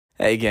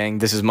Hey gang,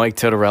 this is Mike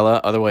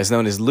Tortorella, otherwise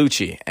known as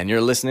Lucci, and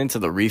you're listening to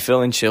the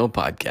Refill and Chill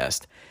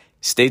podcast.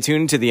 Stay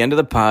tuned to the end of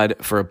the pod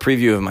for a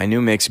preview of my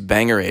new mix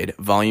Bangerade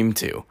Volume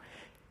 2.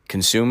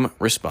 Consume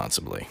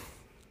responsibly.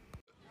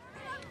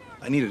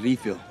 I need a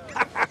refill.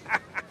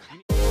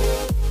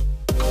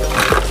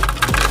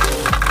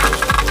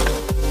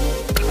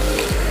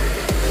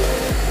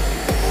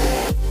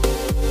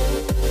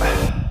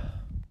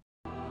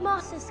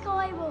 Master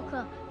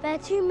Skywalker, there are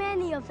too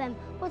many of them.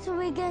 What are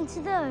we going to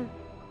do?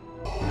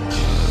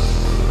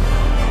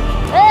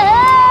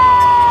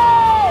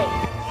 Hey!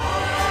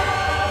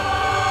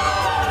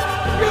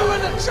 You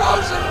and the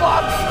chosen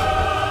one!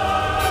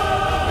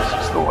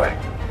 This is the way.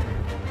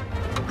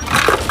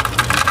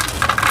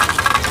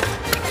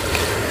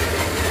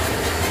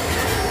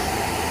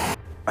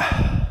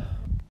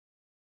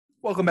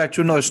 Welcome back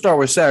to another Star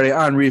Wars Saturday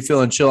on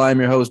Refill and Chill. I'm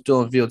your host,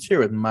 Dylan Fields, here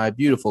with my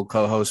beautiful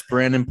co-host,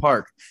 Brandon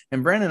Park.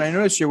 And Brandon, I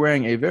noticed you're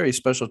wearing a very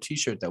special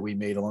t-shirt that we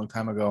made a long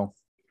time ago.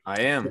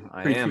 I am.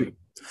 Cute.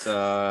 It's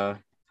a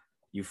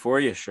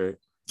Euphoria shirt.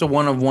 It's a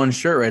one-of-one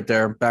shirt right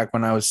there, back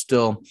when I was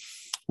still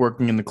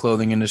working in the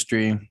clothing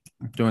industry,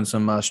 doing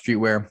some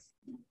streetwear.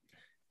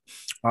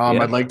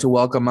 I'd like to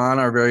welcome on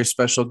our very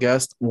special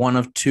guest, one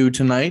of two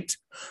tonight,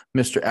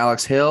 Mr.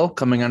 Alex Hale,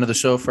 coming onto the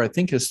show for, I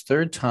think, his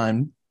third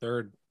time.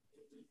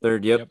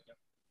 Third, yep.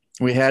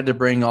 We had to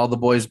bring all the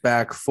boys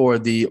back for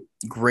the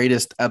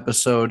greatest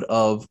episode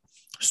of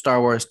Star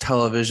Wars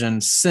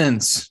television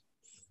since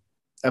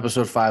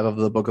episode 5 of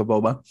the Book of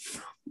Boba.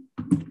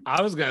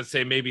 I was gonna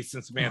say maybe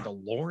since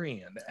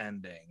Mandalorian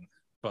ending,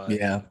 but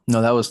Yeah,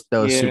 no, that was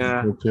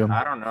super cool too.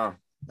 I don't know.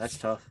 That's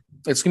tough.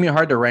 It's gonna be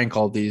hard to rank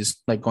all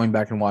these, like going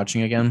back and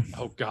watching again.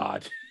 oh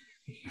god.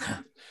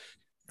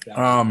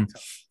 Got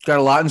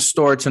a lot in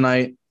store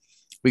tonight.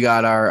 We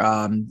got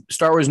our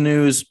Star Wars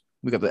news.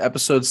 We got the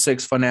episode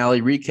 6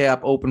 finale recap,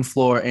 open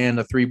floor, and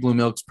the 3 blue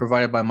milks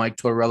provided by Mike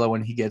Tortorella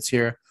when he gets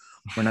here.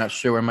 We're not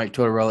sure where Mike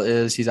Tortorella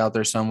is. He's out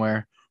there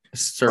somewhere.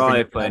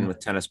 Probably playing with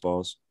tennis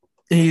balls.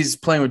 He's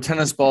playing with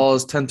tennis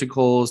balls,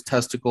 tentacles,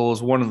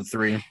 testicles, one of the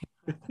 3.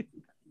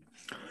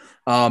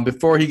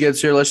 Before he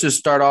gets here, let's just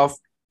start off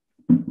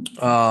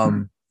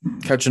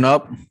catching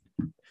up.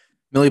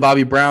 Millie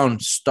Bobby Brown,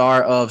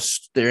 star of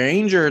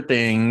Stranger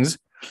Things,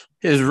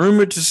 is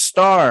rumored to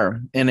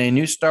star in a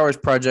new Star Wars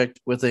project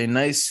with a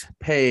nice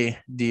pay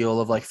deal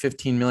of like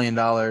 $15 million.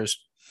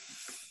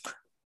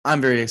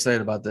 I'm very excited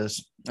about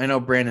this. I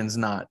know Brandon's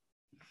not.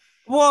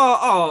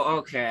 Well,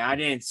 okay. I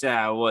didn't say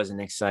I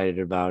wasn't excited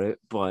about it,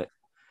 but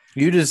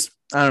You just,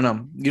 I don't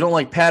know. You don't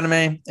like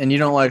Padme and you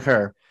don't like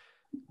her.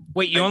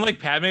 Wait, you don't like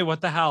Padme? What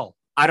the hell?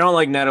 I don't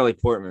like Natalie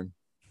Portman.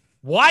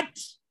 What?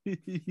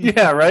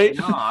 Yeah, right?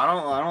 No,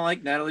 I don't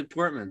like Natalie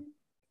Portman.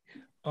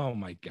 Oh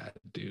my god,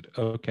 dude.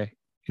 Okay.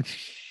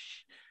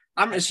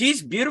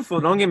 She's beautiful,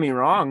 don't get me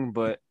wrong,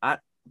 but I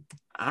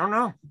don't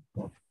know.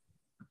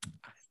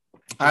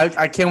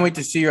 I can't wait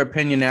to see your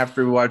opinion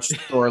after we watch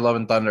Thor: Love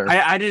and Thunder.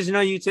 I just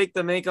know you take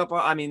the makeup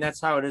off. I mean, that's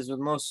how it is with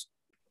most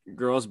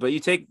girls, but you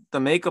take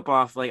the makeup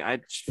off, like I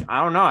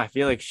don't know. I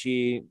feel like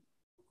she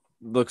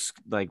looks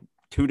like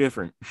too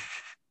different.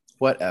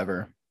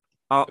 Whatever.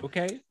 Oh,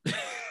 Okay.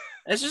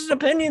 it's just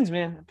opinions,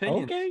 man.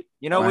 Opinions. Okay.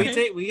 You know,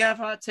 Okay. we have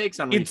hot takes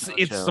on It's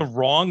the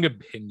wrong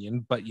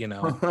opinion, but you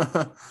know,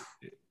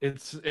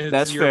 it's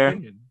That's your fair.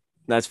 opinion.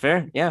 That's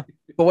fair. Yeah.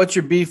 But what's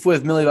your beef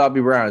with Millie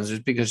Bobby Brown? Is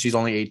it because she's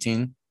only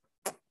 18?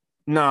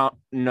 No.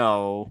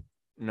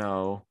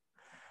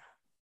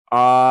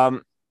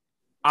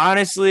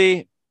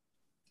 Honestly,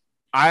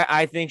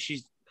 I think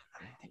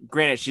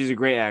granted, she's a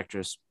great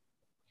actress.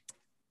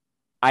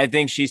 I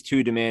think she's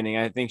too demanding.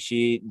 I think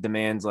she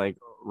demands like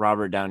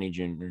Robert Downey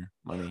Jr.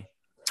 money.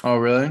 Oh,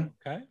 really?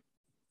 Okay.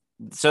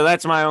 So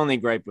that's my only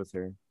gripe with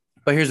her.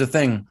 But here's the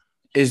thing.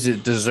 Is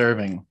it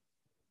deserving?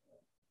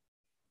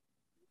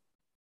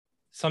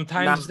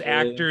 Sometimes Not really.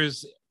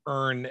 actors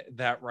earn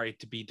that right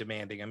to be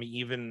demanding. I mean,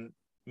 even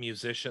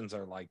musicians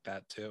are like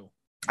that too.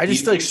 I just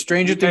You- feel like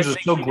Stranger you guys Things was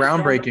think so she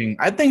groundbreaking.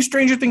 I think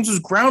Stranger Things was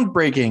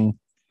groundbreaking.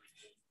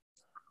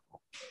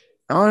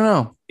 I don't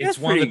know. It's That's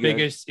one of the pretty good.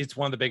 biggest. It's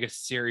one of the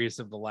biggest series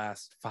of the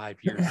last 5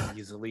 years,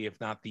 easily, if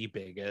not the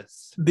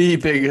biggest. The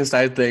biggest,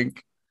 I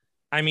think.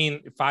 I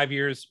mean, 5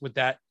 years with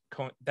that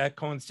that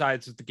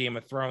coincides with the Game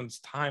of Thrones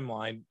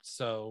timeline,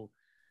 so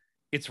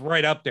it's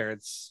right up there.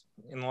 It's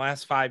in the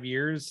last 5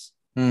 years.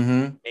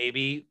 Mm-hmm.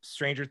 Maybe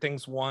Stranger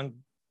Things 1,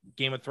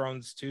 Game of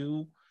Thrones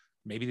 2,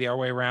 maybe the other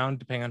way around,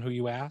 depending on who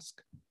you ask.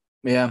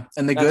 Yeah.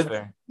 And That's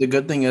fair. the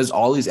good thing is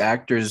all these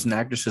actors and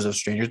actresses of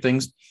Stranger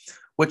Things,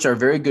 which are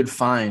very good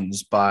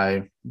finds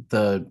by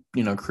the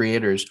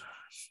creators,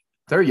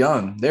 they're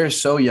young. They're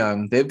so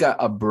young. They've got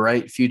a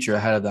bright future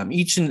ahead of them.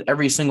 Each and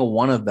every single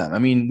one of them. I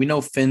mean, we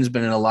know Finn's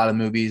been in a lot of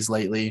movies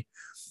lately.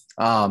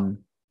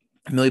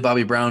 Millie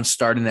Bobby Brown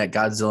starred in that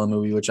Godzilla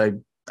movie, which I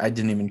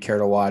didn't even care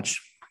to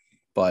watch.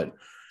 But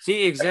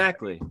See,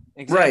 exactly.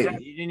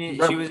 Right. You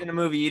didn't. She was in a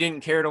movie. You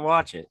didn't care to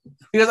watch it.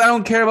 because I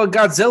don't care about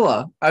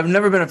Godzilla. I've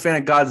never been a fan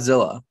of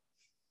Godzilla.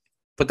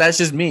 But that's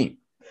just me.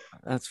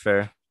 That's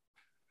fair.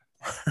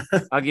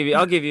 I'll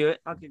give you it.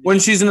 When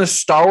she's in a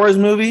Star Wars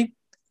movie,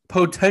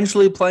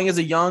 potentially playing as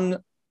a young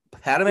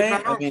Padme.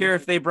 I don't care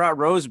if they brought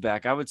Rose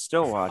back. I would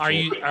still watch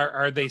it.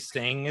 Are they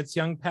saying it's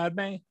young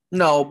Padme?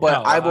 No, but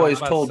No, I've I was always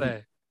about to told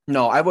say.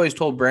 no, I've always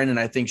told Brandon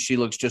I think she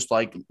looks just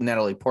like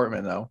Natalie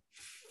Portman though.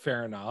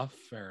 Fair enough.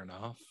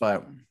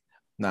 But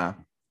nah.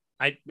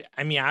 I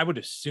mean, I would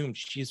assume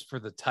she's for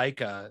the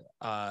Taika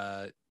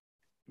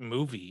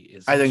movie.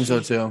 I think so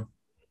too.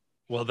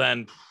 Well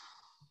then,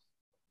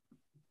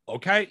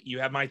 okay, you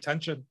have my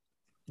attention.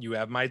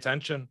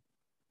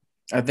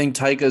 I think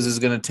Taika's is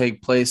going to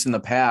take place in the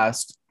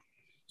past.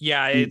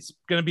 Yeah, it's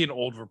going to be an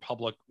Old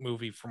Republic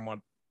movie from what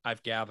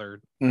I've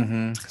gathered.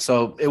 Mm-hmm.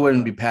 So it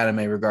wouldn't be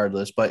Padme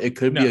regardless, but it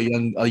could be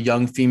a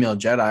young female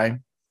Jedi.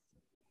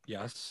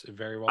 Yes,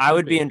 very well. I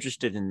would be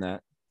interested in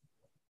that.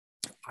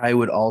 I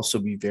would also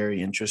be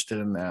very interested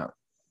in that.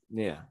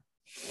 Yeah,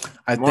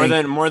 I more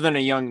think than a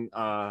young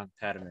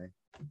Padme.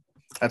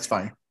 That's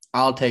fine.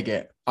 I'll take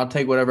it. I'll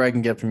take whatever I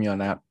can get from you on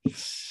that.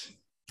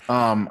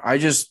 I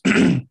just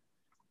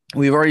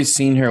we've already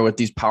seen her with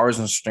these powers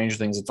and Stranger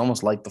Things. It's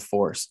almost like the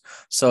Force.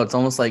 So it's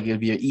almost like it'd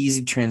be an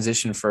easy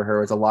transition for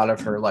her with a lot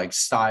of her like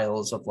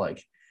styles of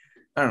like,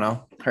 I don't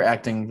know, her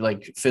acting,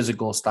 like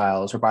physical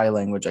styles, her body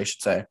language, I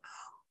should say.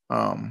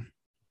 I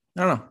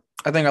don't know.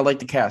 I think I like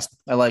the cast.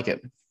 I like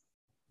it.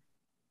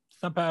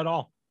 It's not bad at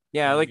all.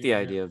 Yeah, I like the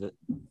idea of it.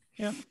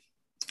 Yeah.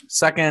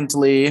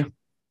 Secondly,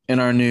 in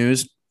our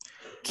news,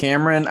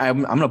 Cameron,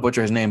 I'm going to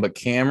butcher his name, but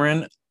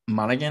Cameron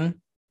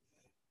Monaghan.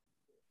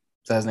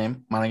 Is that his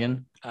name?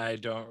 Monaghan? I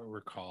don't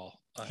recall.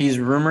 He's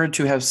rumored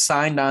to have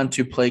signed on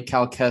to play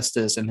Cal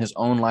Kestis in his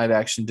own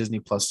live-action Disney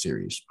Plus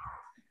series.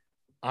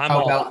 I'm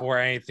all for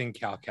anything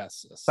Cal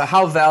Kestis. But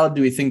how valid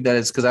do we think that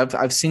is? Because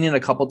I've seen it a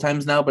couple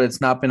times now, but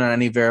it's not been on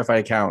any verified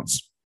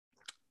accounts.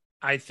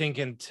 I think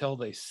until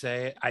they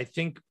say, I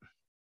think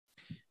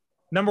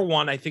number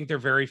one, I think they're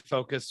very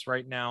focused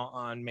right now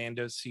on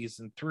Mando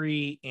season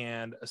 3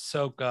 and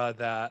Ahsoka.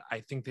 That I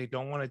think they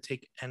don't want to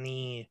take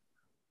anything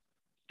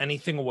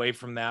away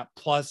from that.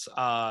 Plus,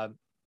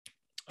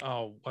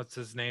 what's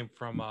his name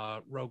from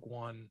Rogue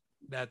One?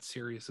 That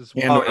series as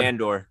well.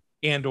 Andor.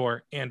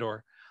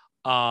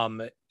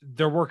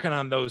 They're working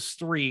on those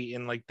 3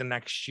 in like the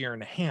next year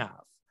and a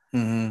half.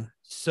 Mm-hmm.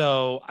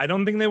 So I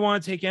don't think they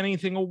want to take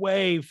anything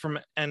away from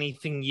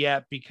anything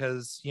yet,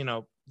 because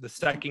the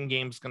second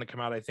game is going to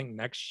come out, I think,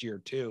 next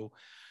year too.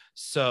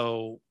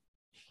 So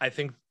I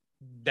think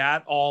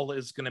that all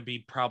is going to be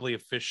probably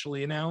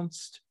officially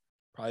announced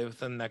probably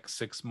within the next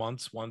 6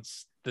 months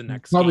once the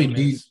next game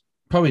is.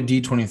 Probably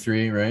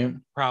D23, right?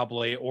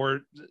 Probably,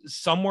 or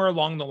somewhere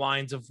along the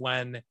lines of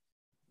when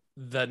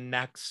the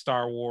next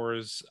Star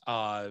Wars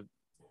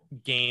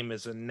game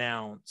is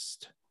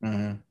announced.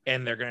 Mm-hmm.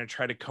 And they're going to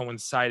try to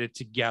coincide it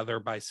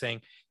together by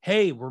saying,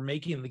 hey, we're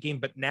making the game,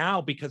 but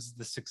now because of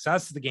the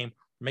success of the game,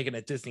 we're making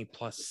a Disney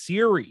Plus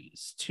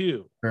series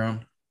too. Yeah.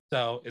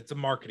 So it's a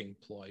marketing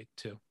ploy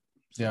too.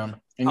 Yeah.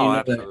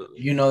 And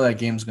you know that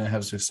game's going to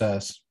have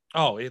success.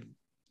 Oh, it's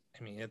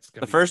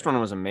the first one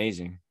was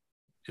amazing.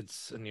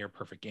 It's a near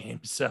perfect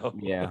game. So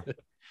yeah,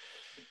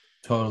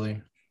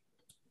 totally.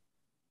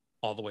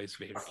 All the ways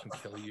Vader can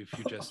kill you if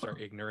you just are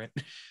ignorant.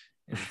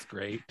 And it's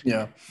great.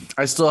 Yeah.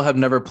 I still have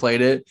never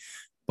played it,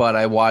 but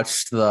I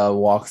watched the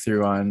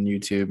walkthrough on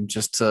YouTube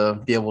just to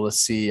be able to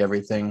see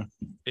everything.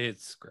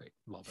 It's great.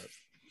 Love it.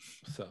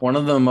 So one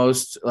of the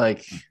most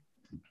like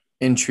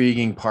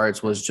intriguing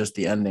parts was just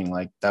the ending.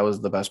 Like that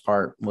was the best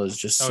part, was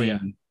just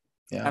seeing.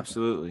 Yeah.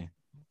 Absolutely.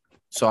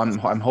 So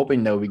I'm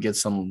hoping that we get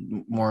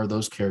some more of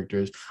those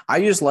characters.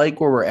 I just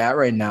like where we're at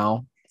right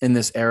now in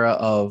this era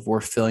of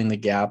we're filling the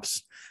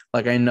gaps.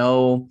 Like I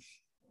know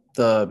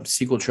the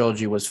sequel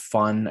trilogy was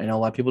fun. I know a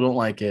lot of people don't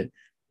like it,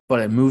 but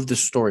it moved the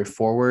story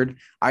forward.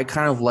 I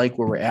kind of like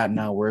where we're at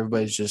now, where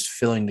everybody's just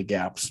filling the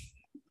gaps.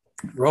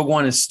 Rogue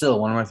One is still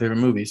one of my favorite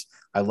movies.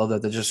 I love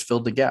that they just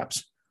filled the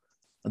gaps.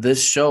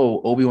 This show,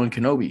 Obi-Wan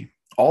Kenobi,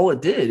 all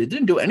it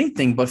didn't do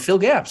anything but fill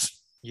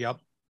gaps. Yep.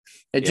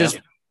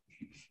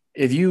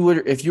 If you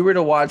were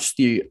to watch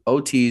the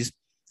OTs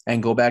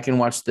and go back and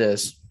watch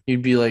this,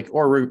 you'd be like,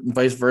 or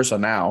vice versa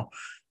now,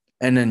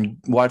 and then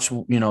watch,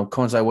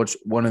 coincide which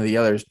one of the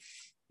others,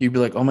 you'd be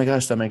like, oh my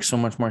gosh, that makes so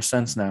much more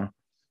sense now.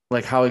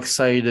 Like how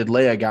excited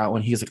Leia got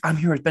when he's like, I'm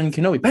here with Ben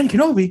Kenobi. Ben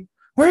Kenobi,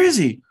 where is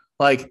he?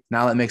 Like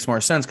now that makes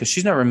more sense because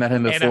she's never met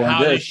him before. And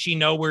how does she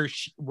know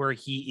where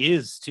he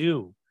is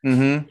too?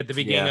 Mm-hmm. At the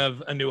beginning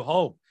of A New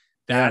Hope,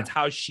 that's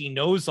how she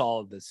knows all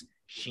of this.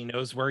 She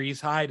knows where he's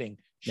hiding.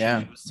 She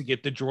knows to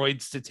get the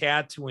droids to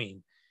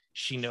Tatooine.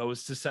 She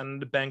knows to send them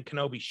to Ben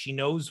Kenobi. She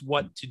knows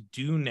what to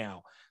do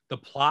now. The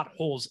plot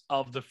holes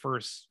of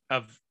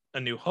of A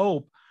New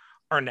Hope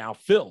are now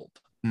filled.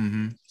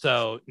 Mm-hmm.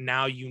 So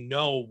now you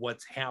know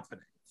what's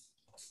happening.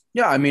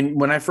 Yeah, I mean,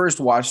 when I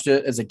first watched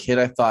it as a kid,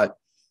 I thought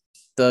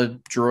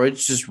the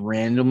droids just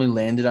randomly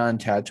landed on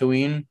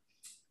Tatooine.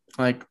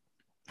 Like,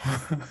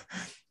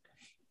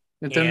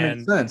 it didn't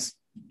make sense.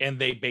 And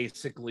they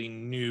basically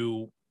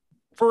knew,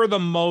 for the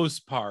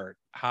most part,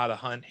 how to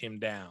hunt him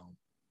down.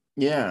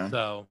 Yeah.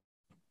 So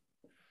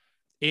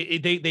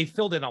They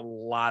filled in a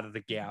lot of the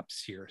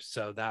gaps here.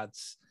 So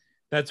that's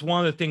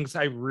one of the things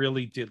I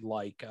really did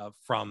like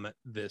from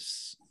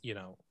this,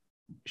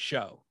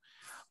 show.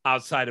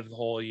 Outside of the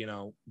whole,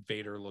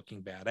 Vader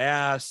looking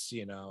badass,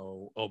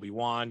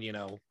 Obi-Wan,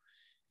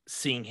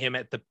 seeing him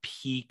at the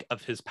peak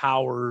of his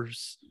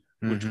powers,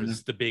 which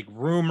was the big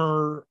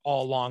rumor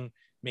all along.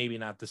 Maybe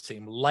not the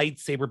same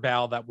lightsaber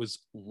battle that was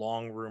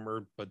long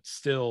rumored, but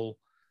still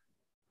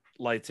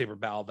lightsaber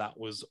battle that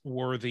was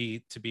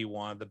worthy to be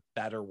one of the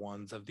better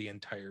ones of the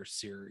entire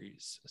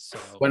series. So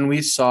when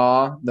we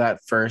saw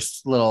that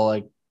first little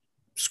like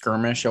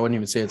skirmish, I wouldn't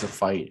even say it's a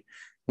fight.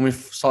 When we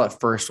saw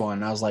that first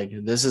one, I was like,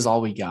 this is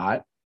all we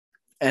got.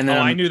 And then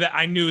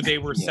I knew they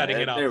were setting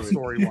it up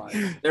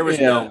story-wise. There was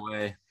no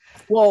way.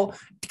 Well,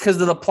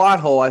 because of the plot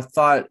hole, I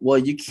thought, well,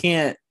 you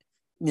can't,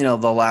 the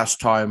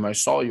last time I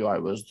saw you, I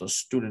was the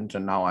student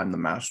and now I'm the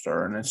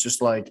master. And it's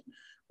just like,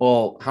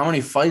 well, how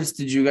many fights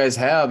did you guys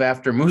have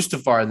after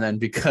Mustafar then?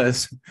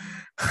 Because,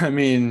 I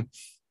mean,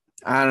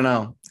 I don't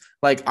know.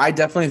 Like, I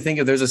definitely think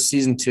if there's a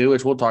season 2,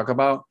 which we'll talk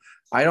about,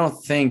 I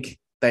don't think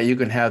that you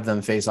can have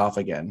them face off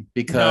again.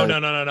 Because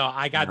no.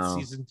 I got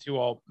season 2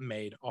 all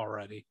made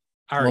already.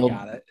 I already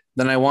got it.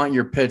 Then I want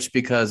your pitch,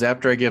 because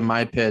after I give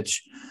my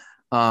pitch,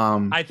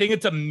 I think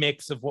it's a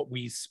mix of what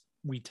we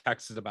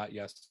texted about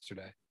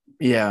yesterday.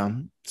 Yeah.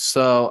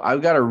 So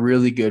I've got a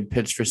really good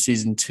pitch for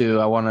season 2.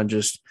 I want to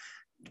just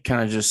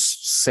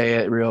say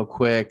it real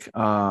quick.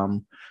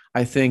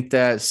 I think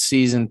that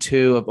season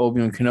 2 of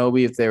Obi-Wan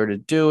Kenobi, if they were to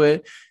do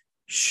it,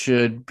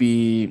 should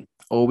be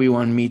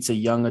Obi-Wan meets a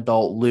young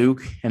adult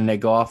Luke and they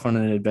go off on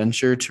an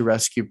adventure to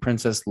rescue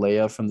Princess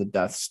Leia from the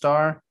Death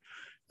Star.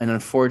 And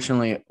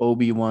unfortunately,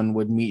 Obi-Wan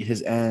would meet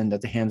his end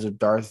at the hands of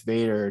Darth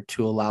Vader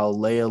to allow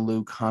Leia,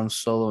 Luke, Han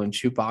Solo, and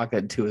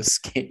Chewbacca to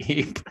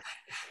escape.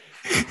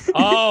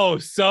 Oh,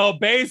 so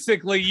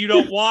basically you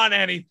don't want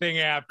anything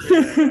after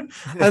that.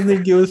 I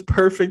think it was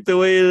perfect the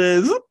way it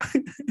is.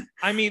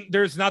 I mean,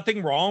 there's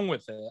nothing wrong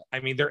with it. I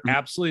mean, there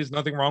absolutely is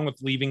nothing wrong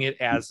with leaving it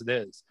as it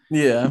is.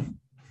 Yeah.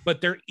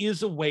 But there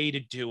is a way to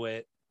do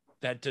it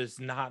that does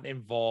not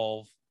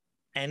involve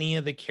any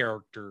of the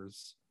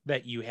characters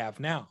that you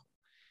have now.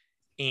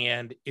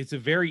 And it's a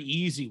very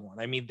easy one.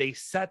 I mean, they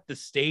set the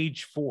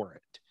stage for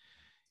it.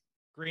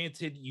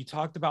 Granted, you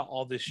talked about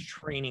all this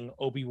training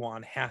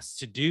Obi-Wan has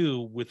to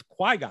do with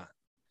Qui-Gon.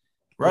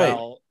 Right.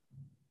 Well,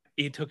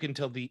 it took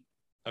until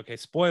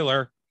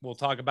spoiler, we'll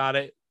talk about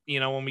it,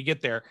 when we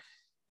get there.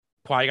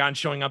 Qui-Gon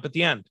showing up at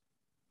the end.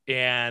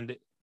 And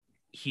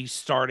he's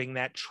starting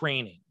that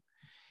training.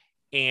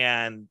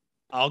 And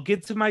I'll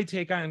get to my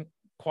take on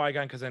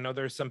Qui-Gon because I know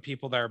there's some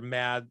people that are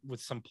mad with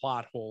some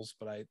plot holes,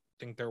 but I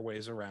think there are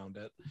ways around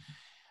it.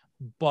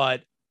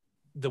 But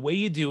the way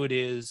you do it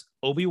is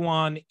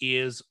Obi-Wan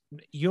is,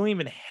 you don't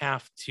even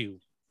have to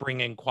bring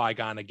in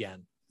Qui-Gon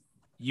again.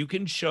 You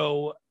can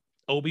show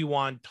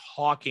Obi-Wan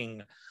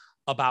talking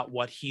about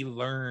what he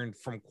learned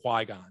from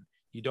Qui-Gon.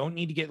 You don't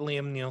need to get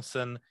Liam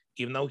Neeson,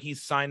 even though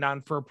he's signed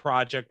on for a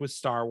project with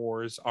Star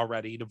Wars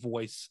already to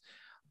voice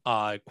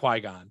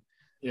Qui-Gon.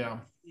 Yeah.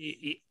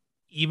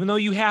 Even though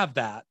you have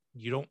that,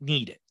 you don't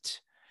need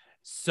it.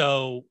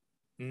 So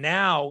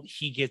now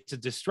he gets a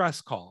distress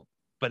call,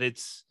 but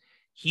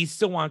he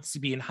still wants to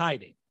be in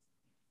hiding.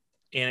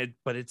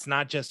 But it's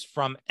not just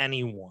from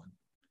anyone.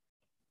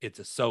 It's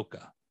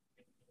Ahsoka.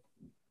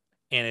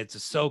 And it's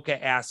Ahsoka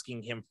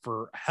asking him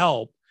for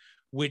help,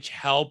 which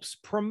helps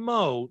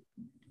promote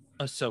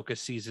Ahsoka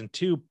season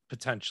 2,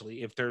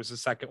 potentially, if there's a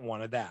second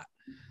one of that.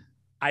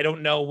 I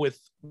don't know with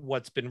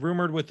what's been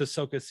rumored with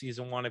Ahsoka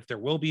season 1, if there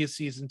will be a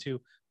season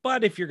 2,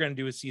 but if you're going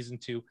to do a season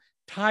 2,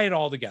 tie it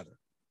all together,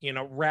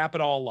 wrap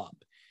it all up,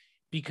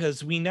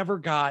 because we never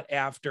got,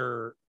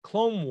 after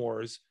Clone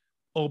Wars,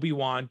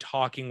 Obi-Wan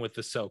talking with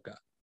Ahsoka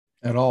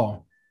at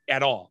all.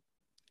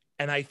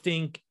 And I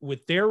think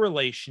with their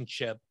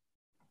relationship,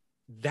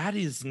 that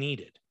is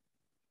needed.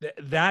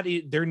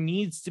 There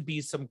needs to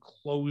be some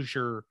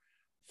closure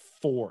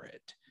for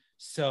it.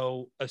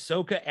 So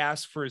Ahsoka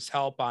asked for his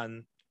help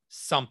on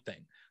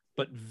something,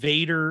 but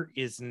Vader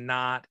is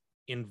not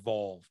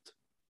involved.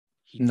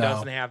 He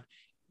doesn't have.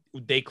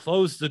 They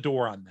closed the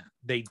door on that.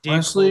 They did.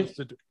 Honestly, close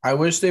the door. I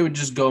wish they would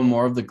just go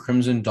more of the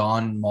Crimson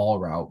Dawn Maul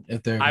route.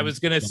 I was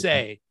gonna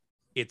say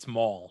it's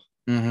Maul,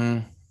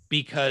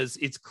 because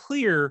it's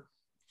clear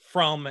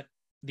from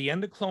the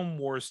end of Clone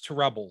Wars to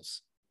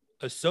Rebels,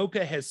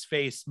 Ahsoka has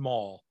faced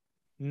Maul,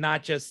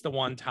 not just the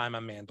one time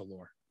on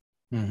Mandalore.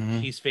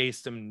 She's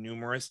faced him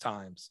numerous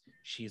times.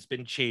 She's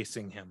been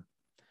chasing him.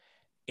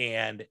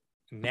 And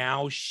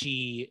now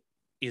she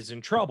is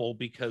in trouble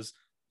because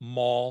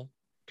Maul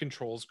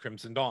controls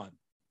Crimson Dawn.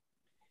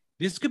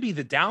 This could be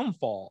the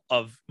downfall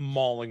of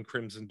Maul and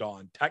Crimson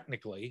Dawn,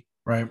 technically.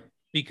 Right.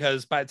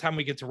 Because by the time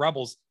we get to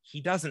Rebels,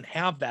 he doesn't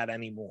have that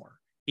anymore.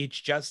 It's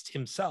just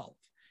himself.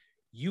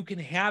 You can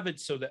have it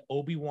so that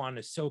Obi-Wan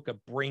and Ahsoka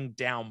bring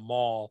down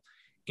Maul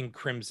in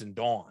Crimson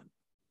Dawn.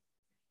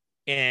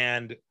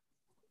 And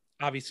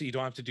obviously, you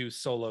don't have to do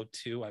Solo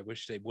 2. I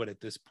wish they would at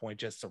this point,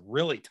 just to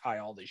really tie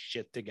all this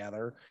shit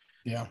together.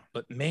 Yeah.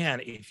 But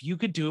man, if you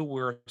could do it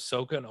where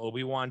Ahsoka and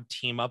Obi-Wan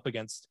team up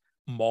against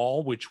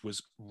Maul, which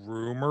was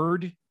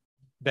rumored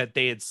that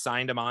they had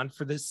signed him on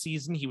for this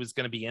season, he was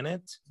going to be in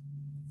it.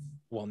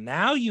 Well,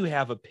 now you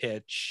have a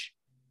pitch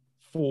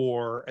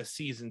for a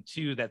season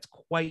 2 that's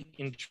quite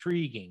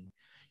intriguing.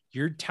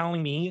 You're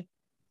telling me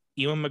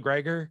Ewan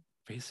McGregor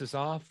faces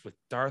off with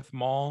Darth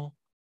Maul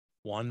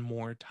one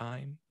more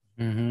time?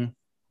 Mm-hmm.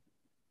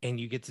 And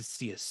you get to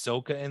see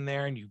Ahsoka in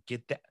there, and you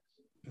get that.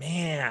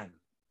 Man,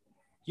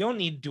 you don't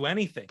need to do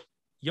anything.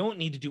 You don't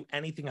need to do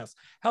anything else.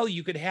 Hell,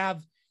 you could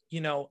have,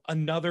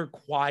 another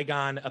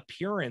Qui-Gon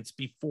appearance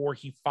before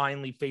he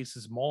finally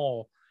faces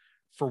Maul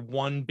for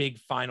one big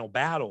final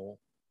battle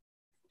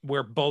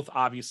where both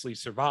obviously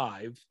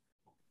survive.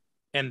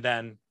 And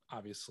then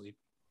obviously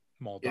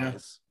Maul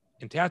dies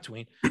in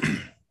Tatooine,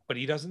 but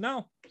he doesn't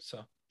know.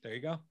 So there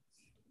you go.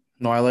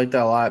 No, I like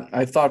that a lot.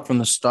 I thought from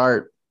the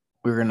start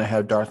we were going to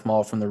have Darth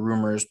Maul from the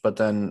rumors, but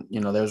then,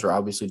 those were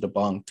obviously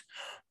debunked.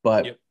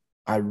 But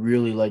I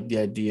really like the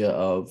idea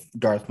of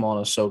Darth Maul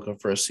and Ahsoka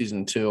for a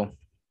season 2.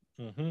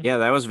 Mm-hmm. Yeah,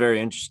 that was very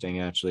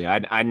interesting, actually.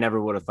 I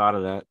never would have thought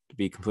of that, to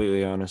be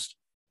completely honest.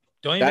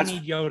 Don't even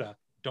need Yoda.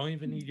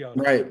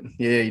 Right.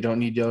 Yeah, you don't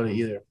need Yoda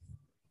either.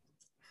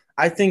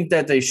 I think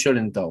that they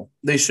shouldn't, though.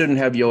 They shouldn't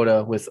have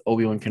Yoda with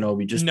Obi-Wan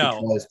Kenobi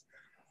because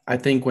I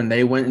think when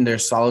they went in their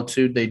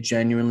solitude, they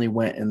genuinely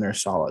went in their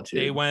solitude.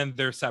 They went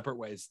their separate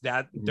ways.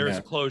 There's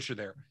closure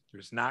there.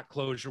 There's not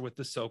closure with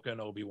Ahsoka and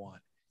Obi-Wan.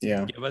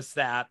 Yeah. Give us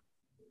that,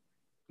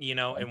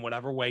 in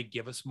whatever way.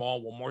 Give us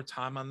Maul one more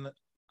time on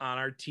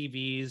our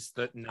TVs.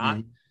 That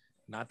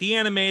not the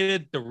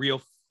animated, the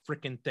real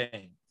freaking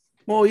thing.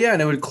 Well, yeah,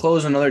 and it would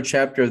close another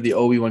chapter of the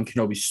Obi-Wan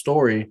Kenobi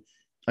story.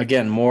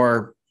 Again,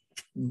 more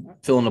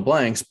fill in the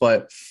blanks,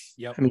 but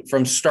I mean,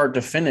 from start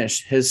to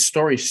finish, his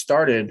story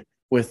started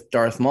with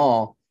Darth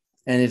Maul,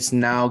 and it's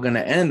now going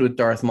to end with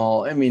Darth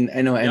Maul. I mean,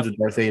 I know it ends with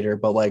Darth Vader,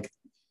 but like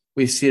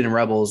we see it in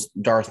Rebels,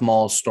 Darth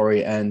Maul's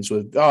story ends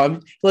with,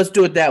 let's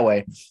do it that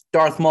way.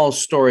 Darth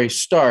Maul's story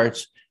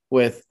starts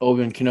with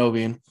Obi-Wan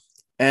Kenobi,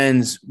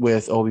 ends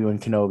with Obi-Wan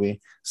Kenobi.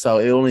 So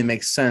it only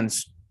makes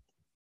sense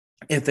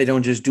if they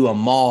don't just do a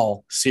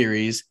Maul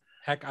series.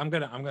 Heck, I'm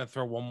gonna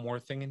throw one more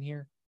thing in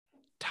here.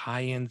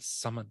 Tie in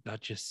some of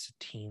Duchess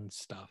Satine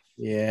stuff.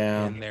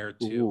 Yeah. In there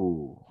too.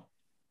 Ooh.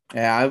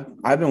 Yeah,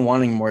 I've been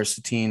wanting more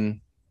Satine.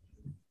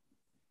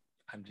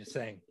 I'm just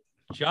saying.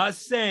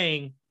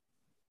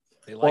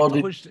 They like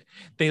to push.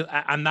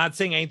 I'm not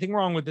saying anything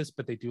wrong with this,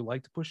 but they do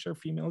like to push their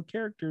female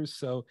characters.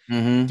 So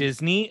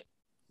Disney,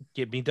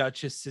 give me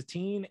Duchess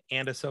Satine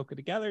and Ahsoka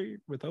together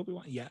with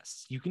Obi-Wan.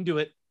 Yes, you can do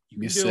it.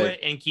 You can do it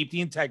and keep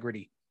the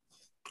integrity.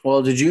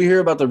 Well, did you hear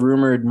about the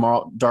rumored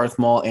Darth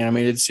Maul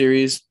animated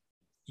series?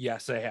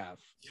 Yes, I have.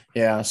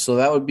 Yeah, so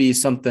that would be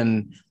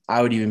something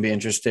I would even be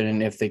interested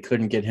in if they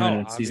couldn't get him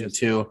in season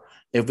 2.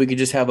 If we could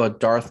just have a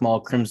Darth Maul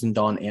Crimson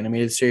Dawn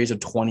animated series of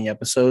 20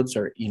 episodes,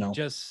 or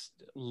just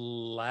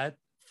let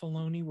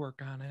Filoni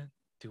work on it,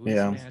 do his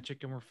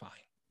magic, and we're fine.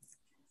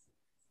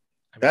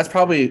 That's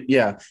probably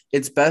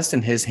it's best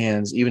in his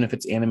hands, even if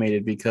it's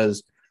animated,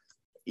 because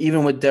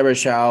even with Deborah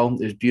Chow,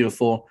 it's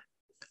beautiful.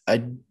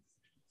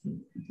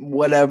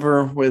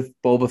 Whatever with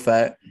Boba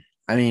Fett.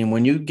 I mean,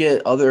 when you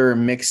get other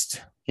mixed,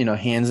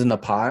 hands in the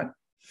pot,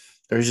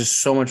 there's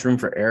just so much room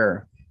for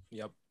error.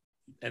 Yep.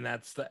 And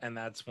that's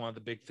one of the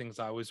big things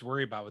I always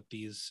worry about with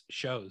these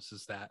shows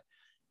is that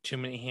too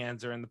many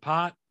hands are in the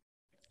pot.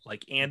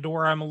 Like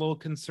Andor, I'm a little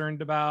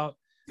concerned about.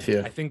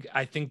 Yeah.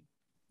 I think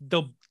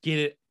they'll get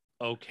it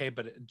okay,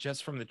 but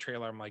just from the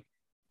trailer, I'm like,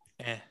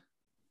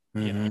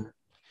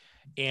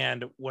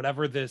 And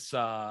whatever this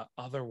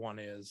other one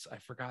is, I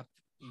forgot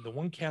the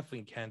one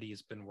Kathleen Kennedy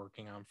has been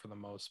working on for the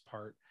most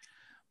part.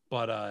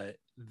 But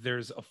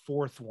there's a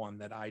fourth one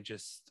that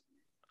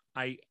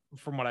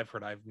from what I've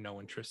heard, I have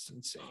no interest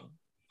in seeing.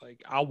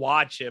 Like, I'll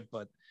watch it,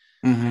 but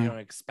I don't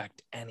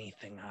expect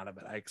anything out of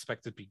it. I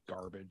expect it to be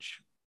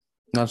garbage.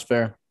 That's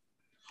fair.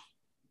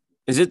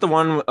 Is it the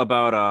one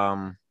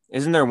about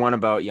isn't there one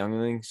about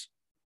younglings?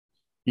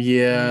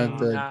 Yeah.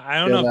 I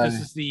don't know if this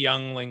is the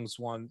younglings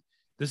one.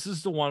 This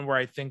is the one where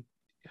I think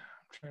I'm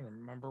trying to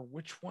remember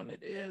which one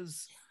it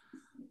is.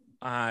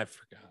 I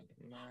forgot.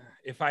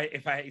 If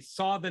I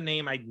saw the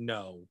name, I'd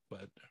know,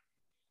 but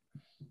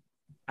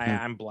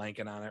I'm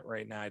blanking on it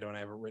right now. I don't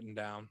have it written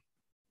down.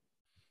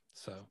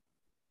 So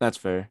that's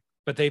fair.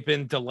 But they've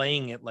been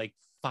delaying it like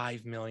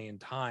 5 million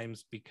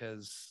times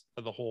because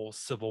of the whole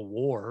Civil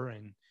War.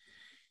 And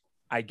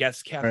I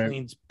guess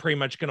Kathleen's pretty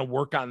much going to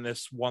work on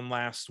this one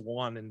last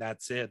one, and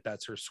that's it.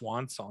 That's her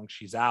swan song.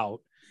 She's out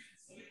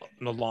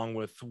along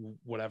with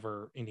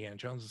whatever Indiana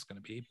Jones is going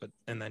to be,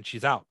 and then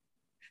she's out.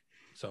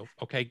 So,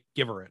 okay,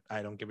 give her it.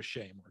 I don't give a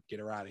shame, or get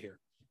her out of here.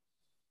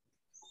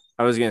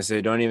 I was going to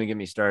say, don't even get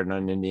me started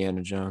on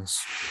Indiana Jones.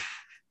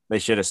 They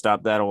should have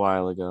stopped that a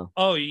while ago.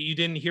 Oh, you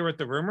didn't hear what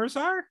the rumors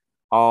are?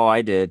 Oh,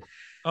 I did.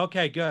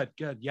 Okay, good.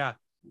 Yeah.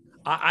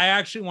 I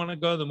actually want to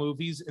go to the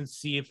movies and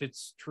see if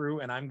it's true,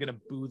 and I'm going to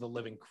boo the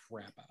living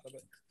crap out of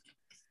it.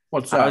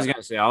 What's that? I was going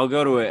to say, I'll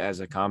go to it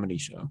as a comedy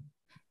show.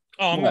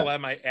 Oh, I'm Yeah. gonna let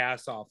my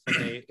ass off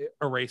when they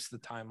erase the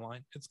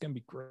timeline. It's gonna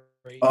be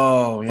great.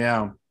 Oh,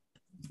 yeah.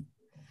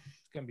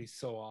 It's gonna be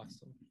so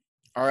awesome.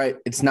 All right.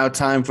 It's now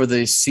time for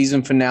the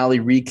season finale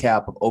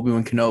recap of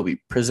Obi-Wan Kenobi,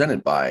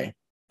 presented by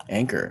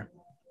Anchor.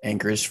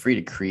 Anchor is free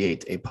to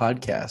create a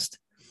podcast.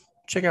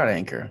 Check out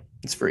Anchor.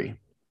 It's free.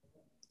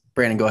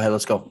 Brandon, go ahead.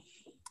 Let's go.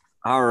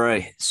 All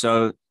right.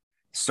 So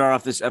start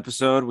off this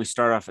episode. We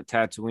start off at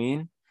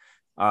Tatooine.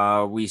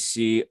 We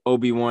see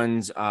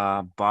Obi-Wan's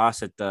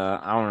boss at the,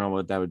 I don't know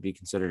what that would be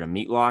considered, a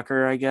meat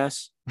locker, I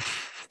guess.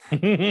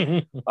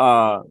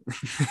 But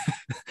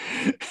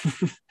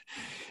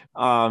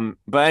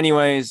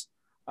anyways,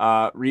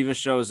 Reva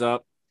shows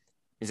up,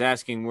 is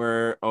asking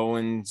where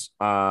Owen's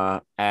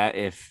at,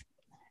 if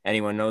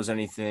anyone knows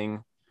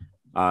anything,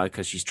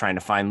 because she's trying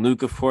to find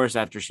Luke, of course,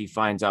 after she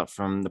finds out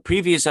from the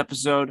previous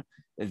episode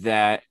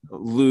that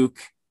Luke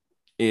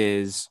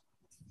is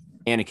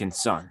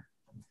Anakin's son.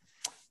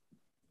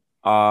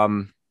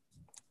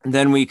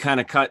 Then we kind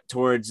of cut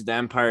towards the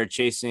Empire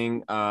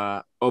chasing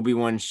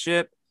Obi-Wan's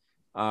ship.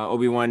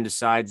 Obi-Wan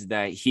decides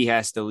that he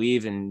has to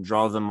leave and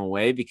draw them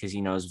away because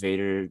he knows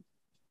Vader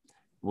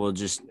will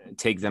just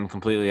take them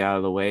completely out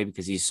of the way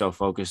because he's so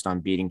focused on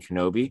beating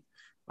Kenobi,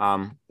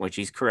 which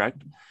he's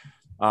correct.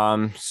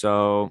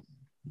 So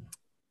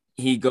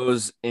he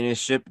goes in his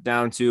ship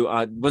down to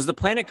was the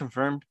planet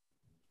confirmed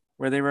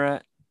where they were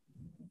at?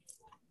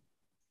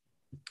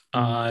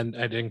 I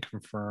didn't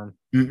confirm.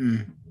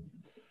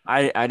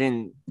 I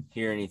didn't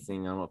hear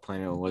anything on what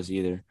planet it was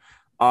either.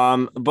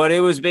 But it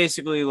was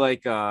basically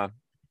like what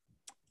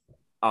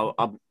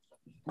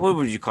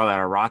would you call that?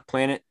 A rock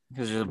planet?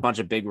 Because there's a bunch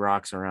of big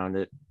rocks around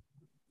it.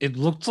 It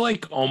looked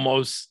like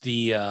almost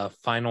the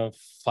final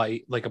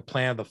fight, like a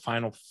plan of the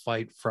final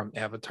fight from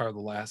Avatar: The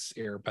Last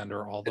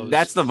Airbender. All those.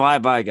 That's the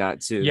vibe I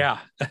got too. Yeah.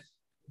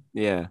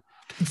 Yeah.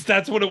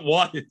 That's what it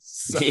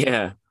was.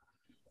 Yeah.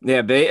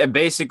 Yeah.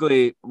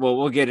 Basically, well,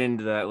 we'll get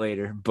into that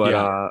later.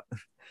 But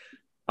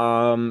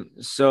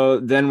so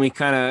then we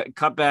kind of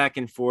cut back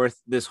and forth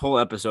this whole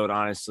episode,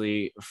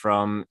 honestly,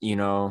 from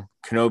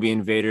Kenobi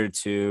and Vader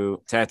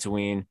to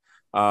Tatooine.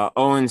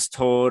 Owen's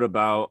told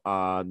about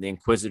the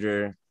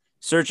Inquisitor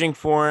searching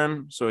for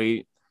him, so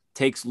he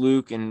takes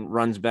Luke and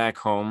runs back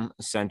home,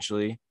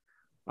 essentially.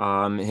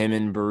 Him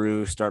and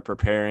Beru start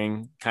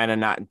preparing, kind of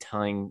not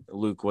telling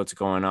Luke what's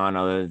going on,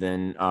 other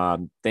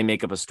than they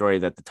make up a story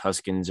that the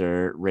Tuskens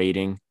are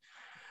raiding.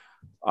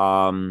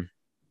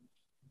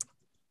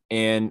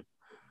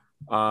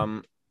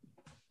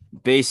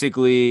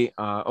 Basically,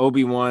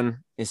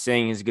 Obi-Wan is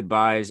saying his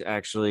goodbyes.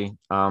 Actually,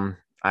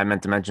 I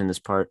meant to mention this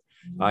part.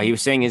 He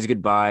was saying his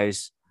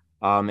goodbyes,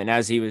 and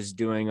as he was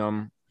doing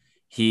them,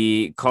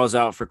 he calls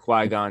out for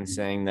Qui-Gon,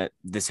 saying that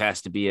this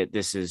has to be it.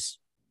 This is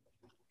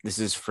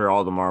for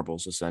all the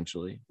marbles,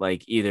 essentially.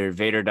 Like either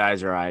Vader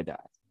dies or I die,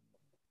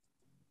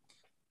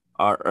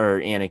 or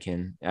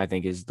Anakin, I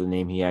think is the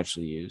name he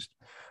actually used.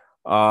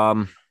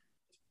 So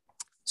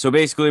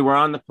basically, we're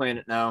on the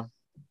planet now.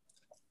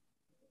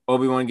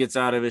 Obi-Wan gets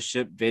out of his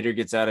ship. Vader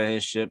gets out of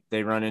his ship.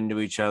 They run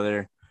into each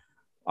other.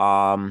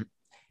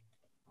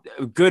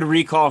 Good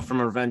recall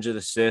from Revenge of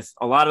the Sith.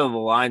 A lot of the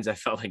lines I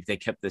felt like they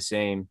kept the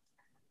same,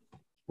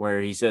 where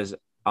he says,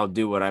 "I'll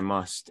do what I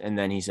must," and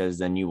then he says,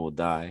 "Then you will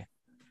die."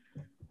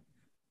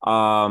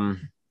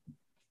 One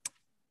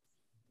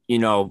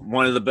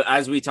of the,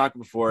 as we talked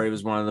before, it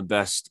was one of the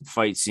best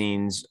fight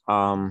scenes.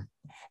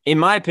 In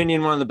my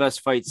opinion, one of the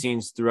best fight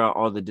scenes throughout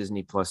all the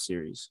Disney Plus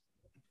series.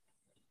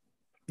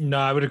 No,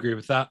 I would agree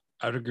with that.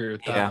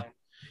 Yeah.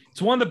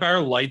 It's one of the better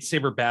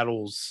lightsaber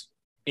battles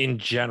in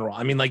general.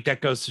 I mean, like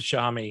that goes to show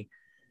how many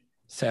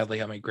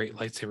great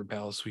lightsaber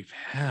battles we've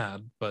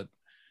had, but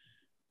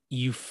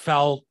you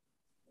felt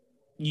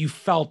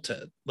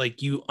it.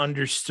 Like you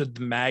understood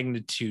the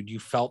magnitude. You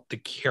felt the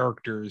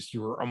characters.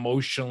 You were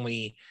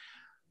emotionally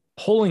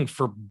pulling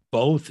for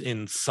both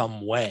in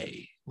some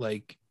way.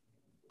 Like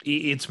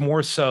it's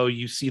more so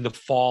you see the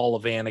fall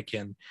of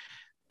Anakin,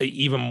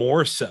 even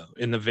more so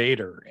in the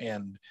Vader.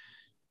 And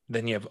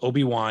then you have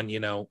Obi-Wan,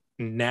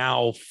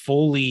 now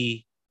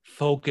fully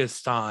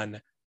focused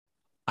on,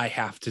 I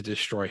have to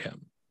destroy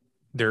him.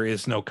 There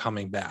is no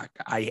coming back.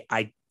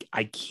 I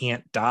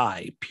can't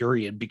die,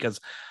 period, because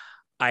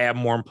I have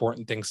more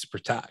important things to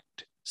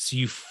protect. So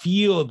you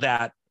feel it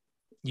a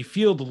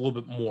little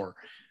bit more.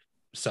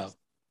 So.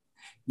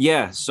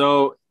 Yeah.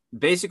 So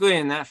basically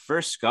in that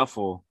first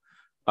scuffle,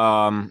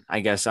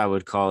 I guess I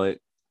would call it,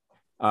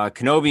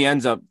 Kenobi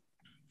ends up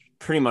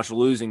pretty much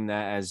losing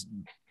that as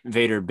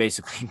Vader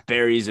basically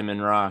buries him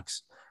in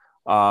rocks.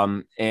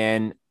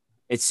 And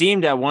it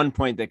seemed at one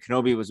point that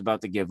Kenobi was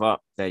about to give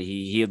up, that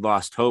he had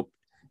lost hope.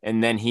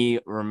 And then he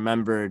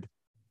remembered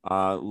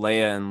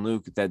Leia and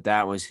Luke,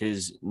 that was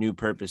his new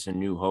purpose and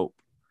new hope.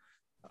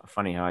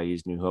 Funny how I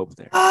used new hope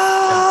there.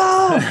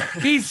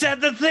 He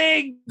said the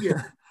thing.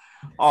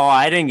 Oh,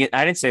 I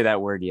didn't say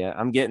that word yet.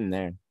 I'm getting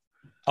there.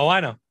 Oh, I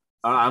know.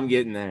 I'm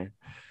getting there.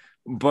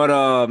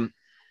 But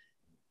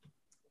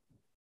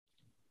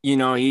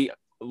he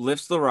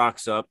lifts the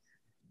rocks up.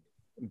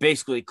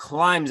 basically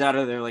climbs out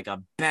of there like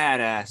a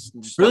badass.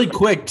 Just Really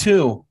quick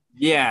too.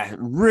 Yeah,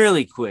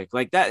 really quick.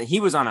 Like that. He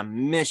was on a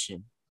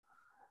mission.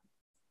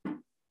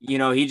 You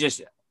know, he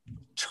just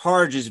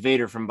charges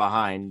Vader from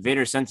behind.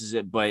 Vader senses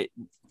it, but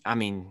I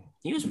mean,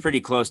 he was pretty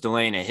close to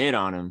laying a hit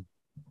on him.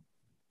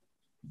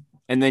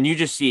 And then you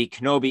just see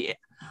Kenobi.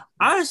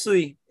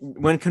 Honestly,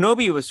 when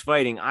Kenobi was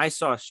fighting, I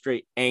saw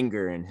straight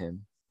anger in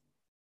him,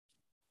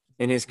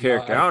 in his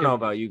character. I don't know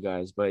about you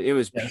guys, but it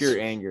was pure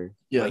anger.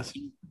 Yes.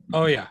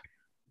 Oh, yeah.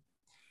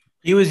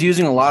 He was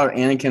using a lot of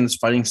Anakin's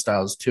fighting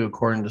styles too,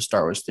 according to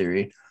Star Wars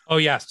theory. Oh,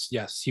 yes,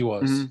 he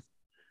was. Mm-hmm.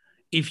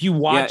 If you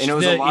watch, and it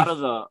was a lot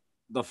of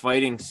the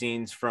fighting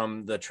scenes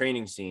from the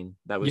training scene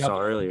that we saw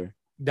earlier.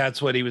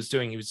 That's what he was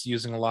doing. He was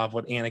using a lot of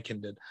what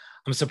Anakin did.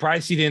 I'm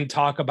surprised he didn't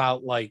talk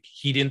about, like,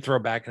 he didn't throw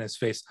back in his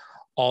face,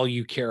 all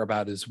you care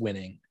about is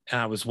winning.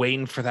 And I was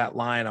waiting for that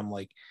line. I'm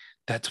like,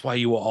 that's why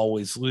you will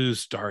always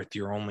lose, Darth.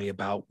 You're only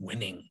about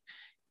winning.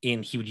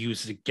 And he would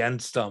use it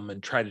against them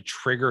and try to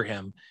trigger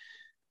him.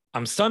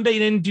 I'm stunned they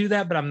didn't do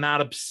that, but I'm not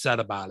upset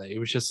about it. It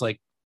was just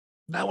like,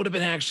 that would have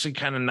been actually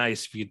kind of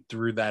nice if you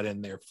threw that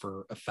in there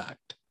for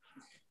effect.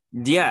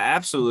 Yeah,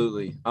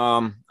 absolutely.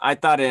 I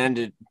thought it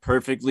ended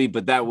perfectly,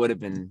 but that would have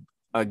been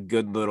a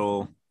good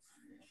little,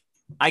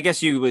 I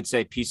guess you would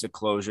say, piece of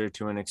closure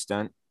to an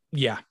extent.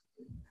 Yeah.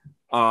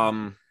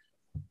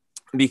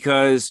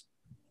 Because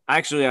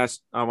actually,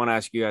 I want to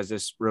ask you guys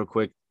this real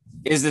quick.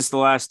 Is this the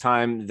last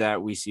time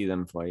that we see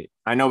them fight?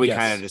 I know we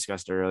kind of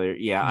discussed it earlier.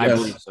 Yeah, I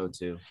believe so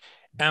too.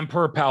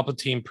 Emperor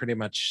Palpatine pretty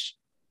much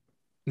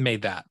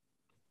made that.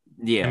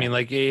 Yeah. I mean,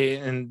 like,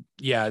 and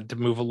yeah, to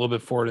move a little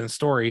bit forward in the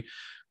story,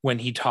 when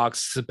he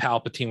talks to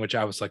Palpatine, which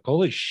I was like,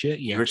 holy shit,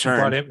 you actually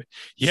brought him.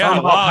 Yeah,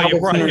 wow, you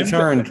brought him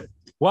returned.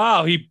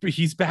 Wow,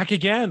 he's back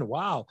again.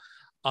 Wow.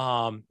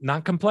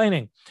 Not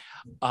complaining.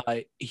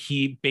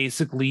 He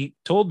basically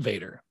told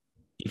Vader,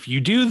 if you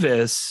do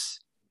this,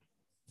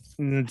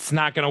 it's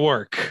not gonna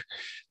work.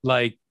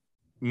 Like,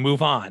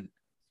 move on.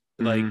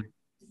 Like,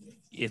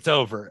 it's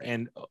over.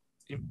 And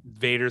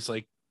Vader's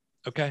like,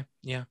 okay,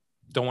 yeah,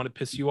 don't want to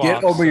piss you off.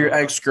 Get over your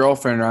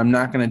ex-girlfriend, or I'm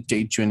not going to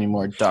date you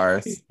anymore,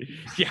 Darth.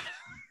 Yeah.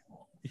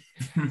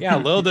 Yeah,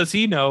 little does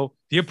he know,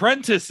 the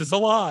apprentice is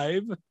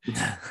alive.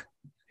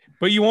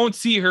 But you won't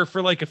see her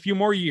for like a few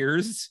more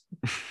years.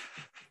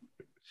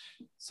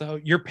 So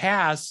you're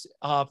past.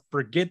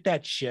 Forget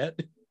that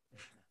shit.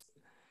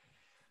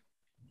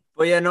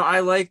 But yeah, no, I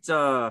liked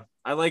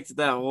that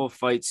whole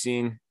fight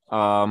scene.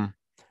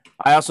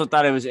 I also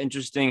thought it was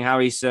interesting how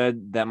he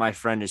said that my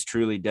friend is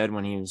truly dead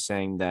when he was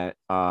saying that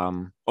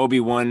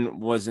Obi-Wan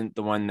wasn't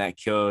the one that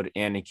killed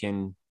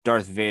Anakin.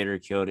 Darth Vader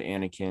killed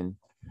Anakin.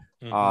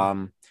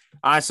 Mm-hmm.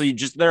 Honestly,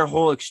 just their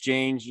whole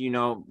exchange, you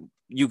know,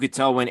 you could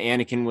tell when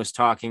Anakin was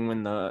talking,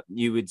 when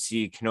you would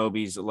see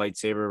Kenobi's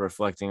lightsaber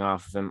reflecting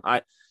off of him.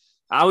 I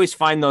always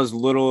find those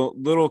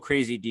little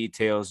crazy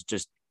details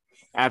just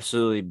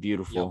absolutely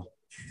beautiful. Yep.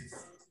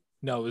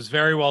 No, it was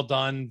very well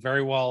done.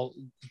 Very well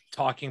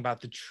talking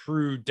about the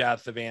true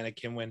death of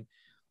Anakin when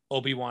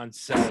Obi-Wan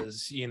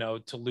says, you know,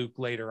 to Luke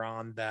later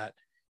on that,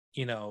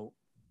 you know,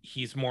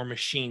 he's more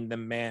machine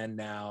than man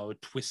now,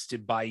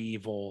 twisted by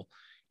evil.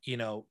 You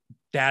know,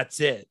 that's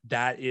it.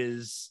 That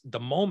is the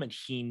moment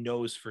he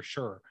knows for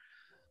sure.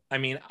 I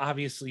mean,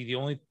 obviously, the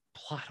only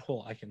plot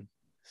hole I can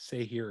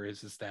say here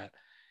is that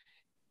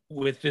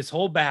with this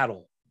whole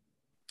battle,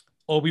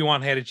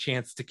 Obi-Wan had a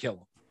chance to kill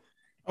him.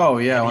 Oh,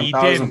 yeah,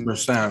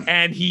 1,000%.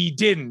 And he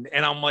didn't.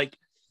 And I'm like,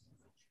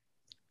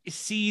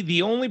 see,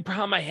 the only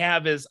problem I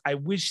have is I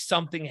wish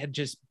something had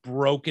just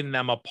broken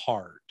them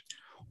apart.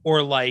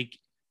 Or like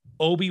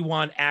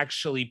Obi-Wan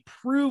actually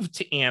proved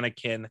to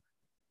Anakin,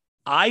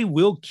 I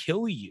will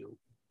kill you.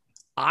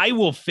 I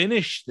will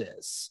finish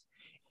this.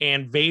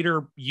 And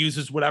Vader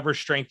uses whatever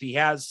strength he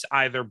has to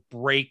either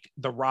break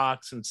the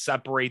rocks and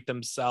separate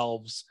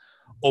themselves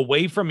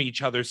away from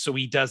each other so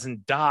he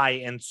doesn't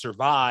die and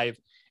survive.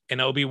 And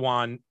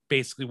Obi-Wan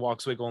basically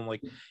walks away going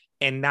like,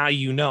 and now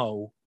you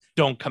know,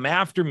 don't come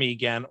after me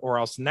again, or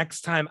else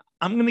next time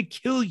I'm going to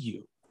kill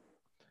you.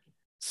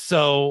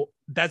 So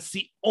that's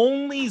the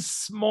only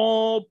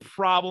small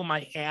problem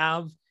I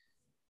have,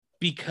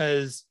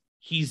 because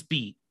he's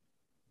beat.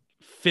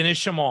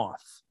 Finish him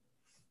off.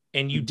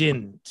 And you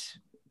didn't.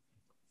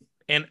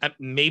 And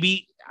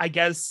maybe, I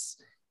guess,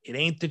 it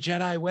ain't the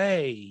Jedi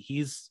way.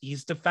 He's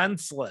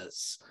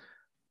defenseless.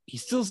 He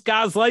still's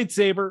got his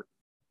lightsaber.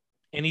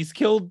 And he's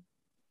killed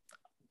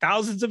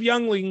thousands of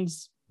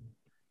younglings.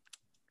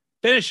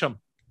 Finish them.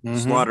 Mm-hmm.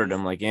 Slaughtered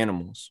them like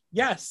animals.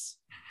 Yes.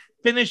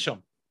 Finish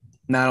them.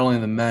 Not only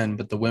the men,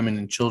 but the women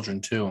and children,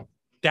 too.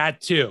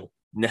 That, too.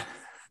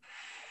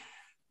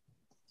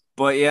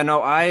 But, yeah,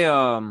 no, I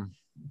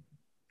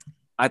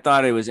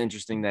thought it was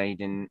interesting that he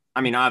didn't.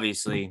 I mean,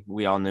 obviously,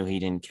 we all knew he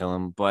didn't kill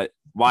him. But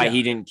why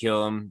he didn't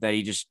kill him, that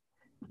he just,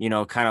 you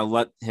know, kind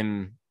of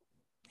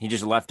he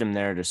just left him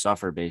there to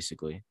suffer,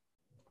 basically.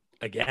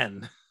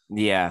 Again.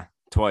 Yeah,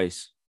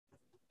 twice.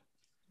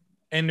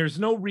 And there's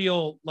no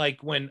real,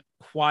 like, when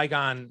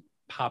Qui-Gon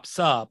pops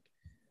up,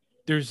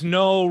 there's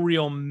no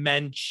real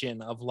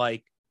mention of,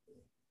 like,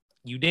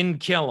 You didn't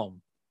kill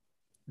him.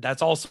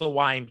 That's also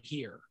why I'm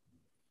here.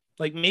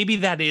 Like, maybe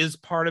that is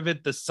part of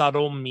it, the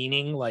subtle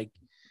meaning. Like,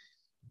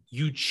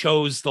 you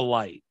chose the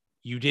light.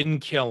 You didn't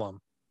kill him,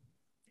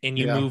 and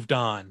you moved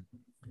on.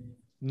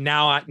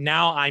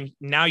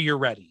 Now you're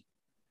ready.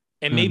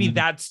 And maybe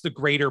that's the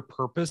greater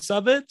purpose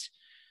of it.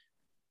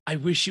 I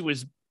wish it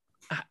was,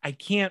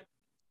 I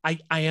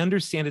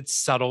understand it's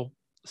subtle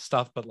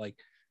stuff, but like,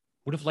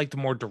 would have liked a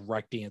more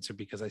direct answer,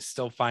 because I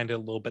still find it a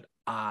little bit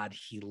odd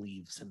he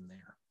leaves him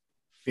there.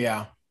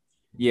 Yeah.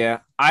 Yeah.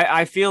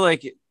 I feel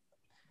like,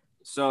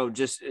 so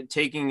just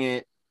taking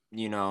it,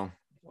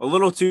 a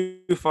little too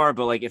far,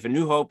 but like if A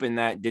New Hope in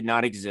that did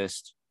not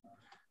exist,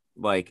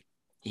 like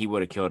he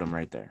would have killed him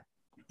right there.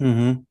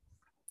 Mm-hmm.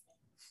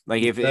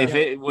 Like if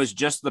it was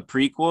just the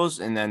prequels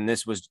and then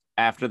this was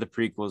after the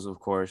prequels, of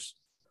course,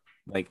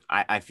 like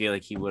I feel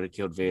like he would have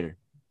killed Vader.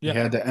 Yeah. He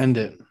had to end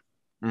it.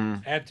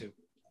 Had to.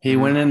 He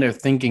went in there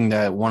thinking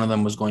that one of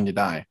them was going to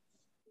die.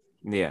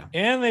 Yeah.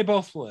 And they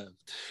both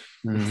lived.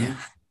 Mm-hmm.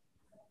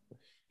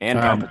 And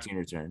Palpatine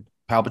returned.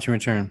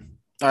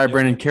 All right,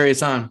 Brandon, carry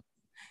us on.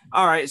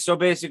 All right. So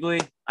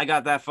basically, I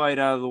got that fight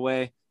out of the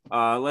way.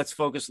 Let's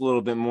focus a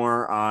little bit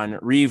more on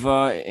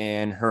Reva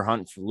and her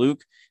hunt for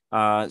Luke.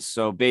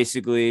 So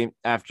basically,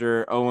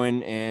 after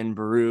Owen and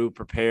Beru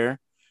prepare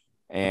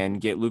and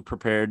get Luke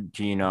prepared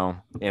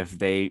to, if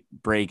the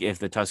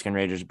Tusken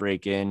Raiders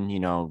break in,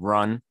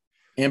 run.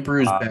 Aunt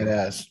Beru's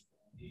badass.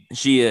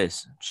 She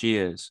is.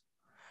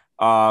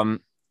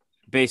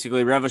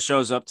 Basically, Reva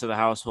shows up to the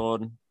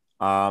household.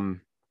 Beru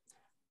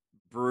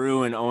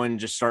and Owen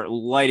just start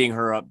lighting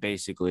her up,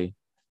 basically.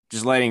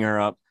 Just lighting her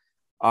up.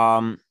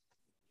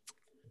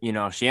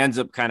 She ends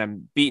up kind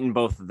of beating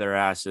both of their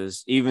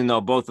asses, even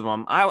though both of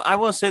them, I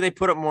will say they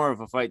put up more of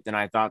a fight than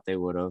I thought they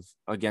would have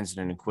against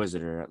an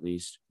Inquisitor, at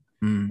least.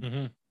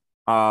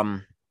 Mm-hmm.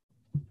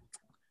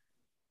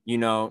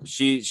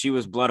 She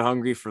was blood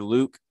hungry for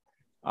Luke.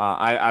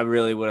 I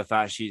really would have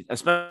thought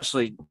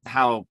especially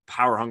how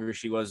power hungry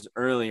she was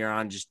earlier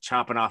on, just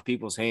chopping off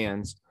people's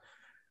hands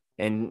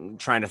and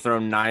trying to throw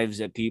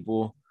knives at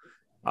people.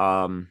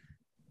 I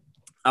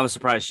was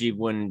surprised she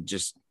wouldn't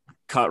just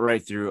cut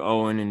right through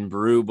Owen and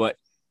Beru, but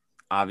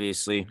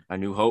obviously A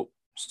New Hope.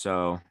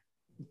 So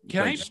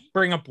can I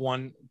bring up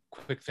one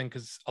quick thing?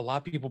 Because a lot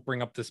of people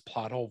bring up this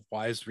plot hole of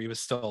why is Reva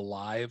still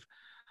alive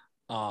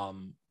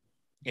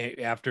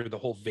after the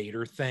whole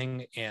Vader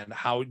thing, and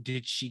how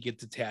did she get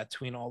to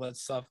Tatooine, all that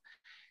stuff.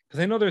 Because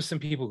I know there's some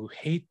people who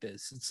hate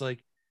this. It's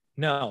like,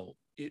 no,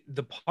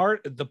 the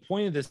point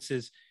of this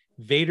is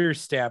Vader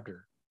stabbed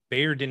her.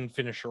 Vader didn't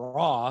finish her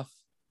off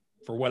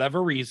for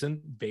whatever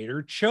reason.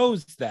 Vader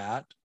chose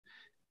that,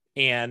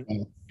 and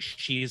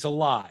she's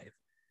alive.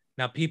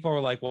 Now people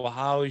are like, well,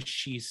 how is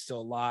she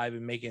still alive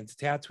and making it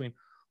to Tatooine?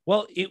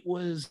 Well,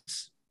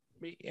 it's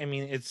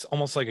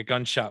almost like a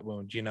gunshot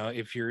wound.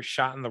 If you're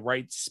shot in the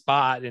right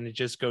spot and it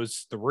just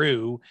goes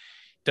through,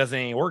 doesn't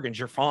any organs,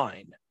 you're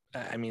fine.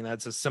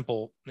 That's a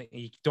simple,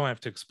 you don't have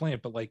to explain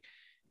it, but like,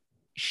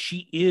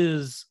 she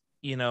is,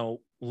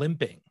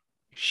 limping.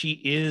 She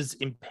is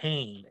in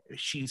pain.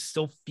 She's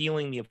still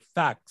feeling the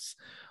effects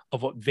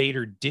of what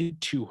Vader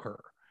did to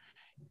her,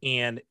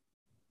 and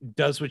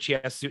does what she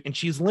has to do, and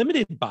she's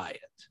limited by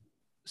it.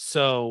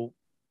 So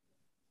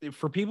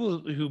for people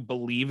who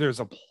believe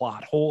there's a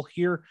plot hole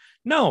here,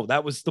 no,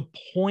 that was the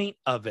point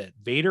of it.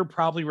 Vader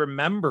probably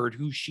remembered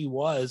who she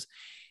was,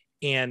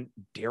 and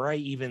dare I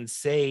even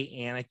say,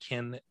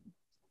 Anakin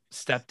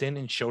stepped in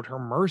and showed her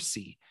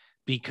mercy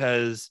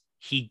because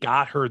he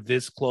got her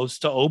this close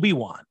to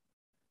Obi-Wan.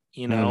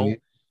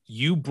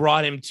 You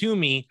brought him to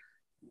me,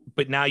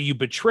 but now you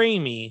betray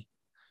me.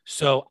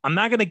 So I'm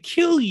not going to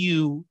kill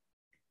you,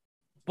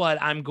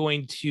 but I'm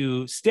going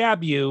to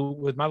stab you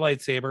with my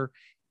lightsaber,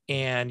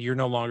 and you're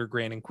no longer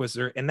Grand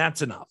Inquisitor. And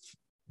that's enough.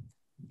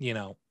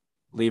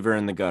 Leave her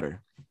in the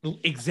gutter.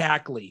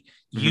 Exactly.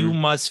 Mm-hmm. You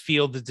must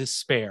feel the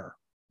despair.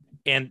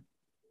 And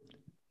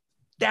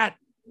that,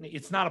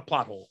 it's not a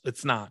plot hole.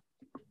 It's not.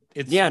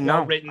 It's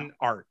well-written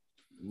art.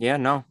 Yeah,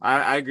 no,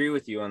 I agree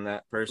with you on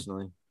that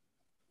personally.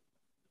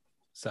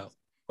 So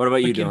what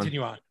about you,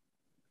 continue on.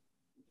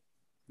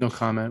 No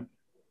comment.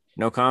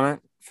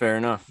 Fair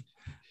enough.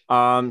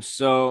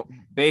 So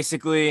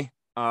basically,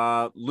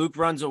 Luke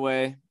runs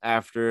away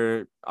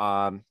after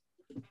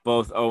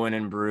both Owen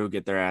and Beru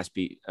get their ass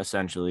beat,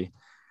 essentially.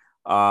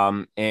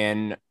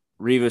 And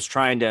Reva's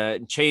trying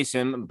to chase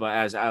him, but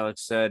as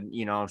Alex said,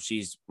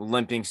 she's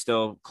limping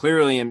still,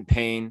 clearly in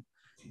pain,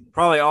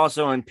 probably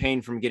also in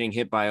pain from getting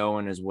hit by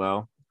Owen as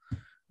well.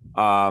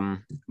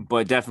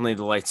 But definitely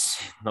the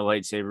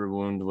lightsaber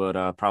wound would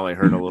probably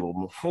hurt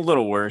a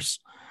little worse.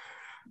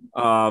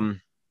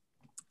 And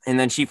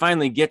then she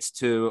finally gets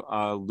to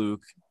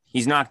Luke.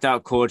 He's knocked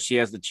out cold. She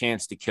has the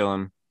chance to kill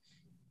him.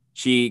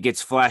 She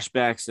gets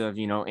flashbacks of,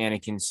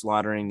 Anakin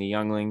slaughtering the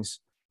younglings,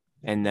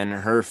 and then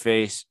her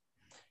face.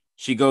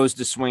 She goes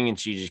to swing and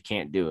she just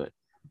can't do it.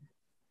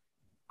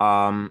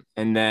 And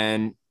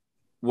then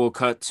we'll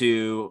cut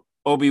to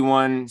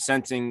Obi-Wan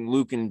sensing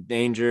Luke in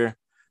danger.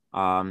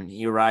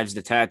 He arrives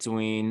to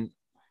Tatooine,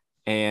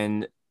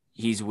 and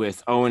he's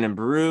with Owen and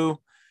Beru.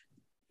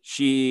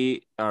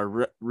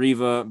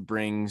 Reva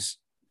brings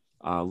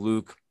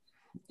Luke.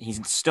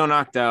 He's still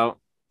knocked out.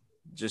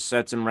 Just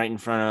sets him right in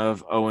front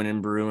of Owen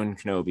and Beru and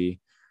Kenobi.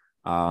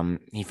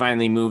 He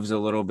finally moves a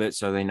little bit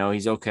so they know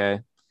he's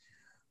okay.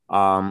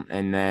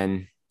 And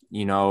then,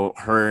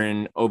 her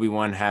and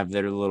Obi-Wan have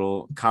their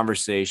little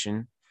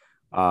conversation.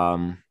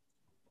 And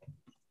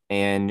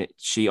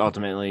she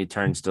ultimately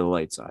turns to the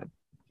light side.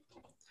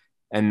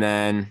 And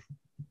then,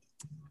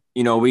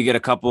 we get a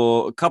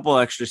couple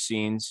extra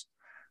scenes.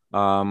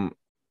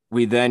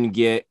 We then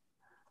get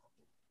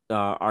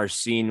our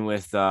scene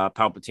with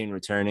Palpatine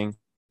returning.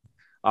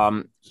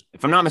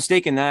 If I'm not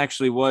mistaken, that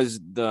actually was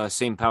the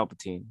same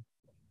Palpatine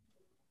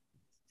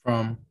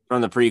From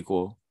the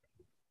prequel.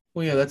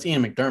 Well, yeah, that's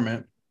Ian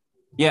McDermott.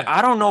 Yeah,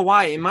 I don't know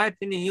why. In my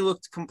opinion, he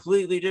looked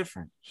completely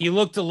different. He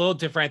looked a little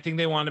different. I think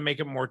they wanted to make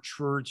it more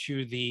true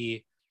to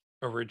the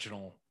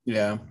original.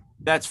 Yeah.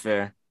 That's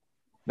fair.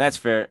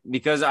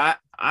 Because I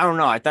don't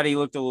know. I thought he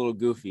looked a little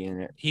goofy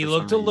in it. He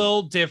looked a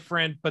little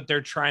different, but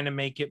they're trying to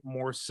make it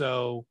more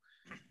so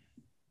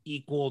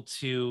equal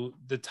to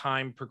the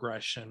time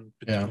progression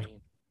between.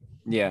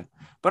 Yeah.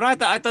 But I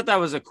thought that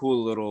was a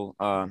cool little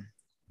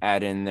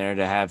add in there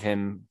to have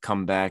him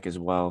come back as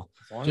well.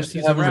 As long Just as to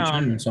he's have him around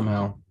return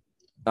somehow.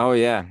 Oh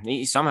yeah,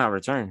 he somehow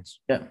returns.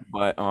 Yeah.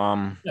 But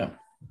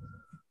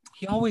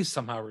he always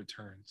somehow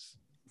returns.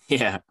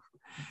 Yeah.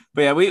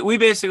 But yeah, we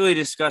basically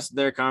discussed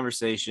their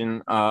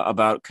conversation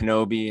about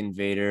Kenobi and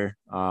Vader,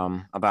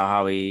 about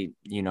how he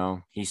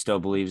still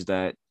believes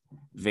that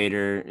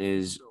Vader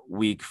is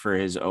weak for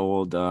his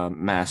old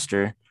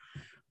master.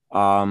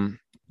 And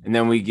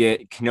then we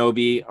get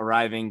Kenobi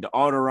arriving to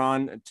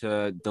Alderaan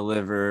to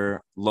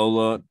deliver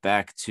Lola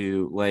back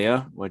to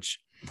Leia, which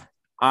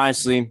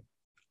honestly,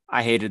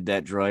 I hated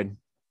that droid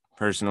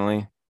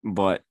personally,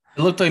 but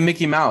it looked like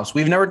Mickey Mouse.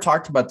 We've never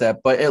talked about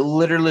that, but it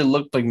literally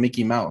looked like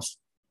Mickey Mouse.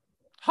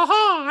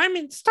 Haha, I'm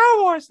in Star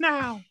Wars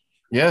now.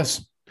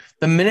 Yes.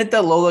 The minute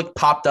that Lola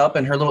popped up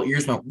and her little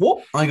ears went,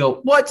 whoop, I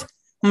go, what?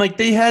 I'm like,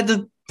 they had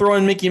to throw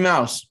in Mickey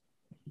Mouse.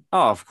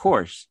 Oh, of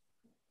course.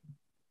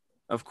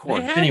 Of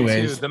course.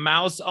 Anyways, the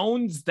mouse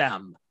owns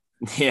them.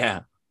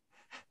 Yeah.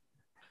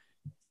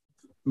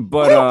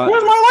 But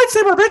where's my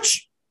lightsaber,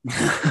 bitch?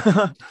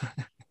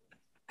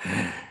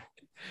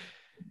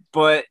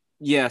 But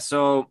yeah,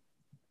 so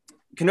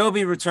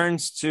Kenobi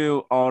returns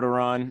to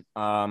Alderaan.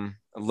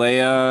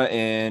 Leia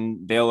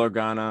and Bail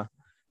Organa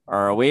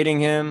are awaiting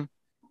him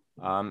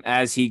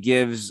as he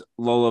gives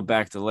Lola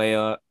back to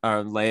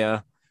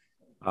Leia.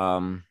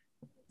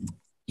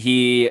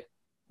 He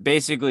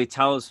basically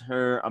tells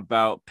her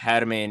about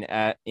Padme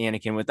and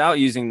Anakin without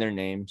using their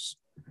names,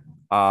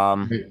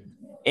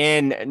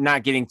 and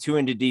not getting too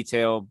into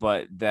detail,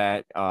 but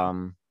that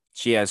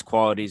she has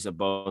qualities of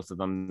both of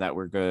them that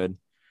were good.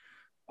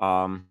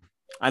 I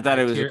thought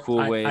it was a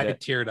cool way. I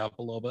teared up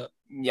a little bit.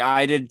 Yeah,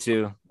 I did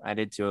too. A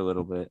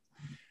little bit.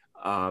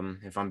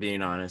 If I'm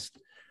being honest.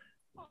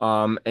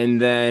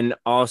 And then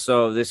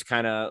also this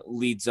kind of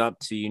leads up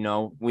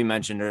to, we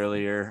mentioned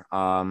earlier,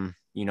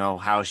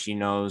 how she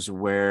knows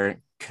where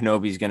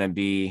Kenobi's going to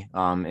be.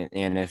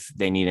 And if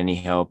they need any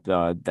help,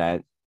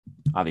 that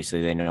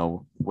obviously they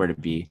know where to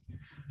be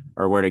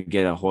or where to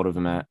get a hold of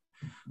him at.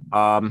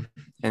 And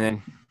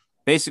then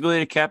basically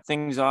to cap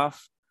things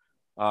off,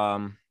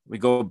 we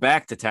go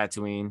back to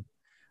Tatooine.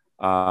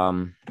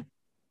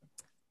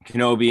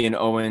 Kenobi and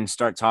Owen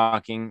start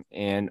talking,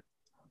 and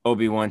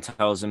Obi-Wan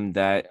tells him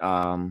that,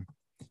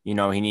 he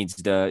needs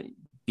to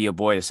be a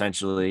boy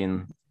essentially.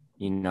 And,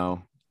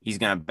 he's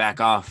going to back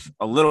off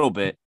a little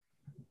bit.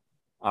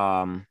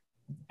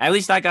 At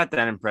least I got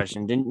that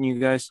impression. Didn't you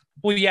guys?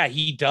 Well, yeah,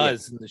 he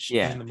does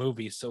in the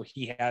movie. So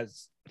he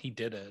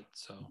did it.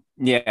 So,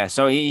 yeah.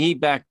 So he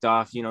backed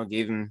off,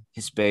 gave him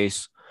his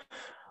space.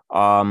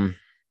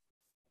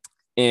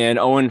 And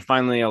Owen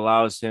finally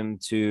allows him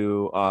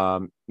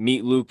to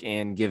meet Luke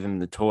and give him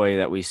the toy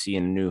that we see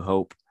in A New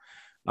Hope,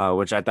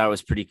 which I thought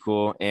was pretty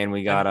cool. And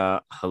we got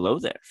a hello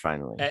there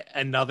finally.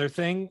 Another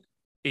thing,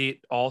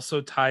 it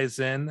also ties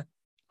in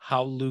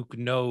how Luke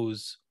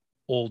knows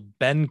old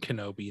Ben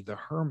Kenobi, the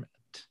hermit.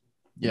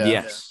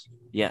 Yeah.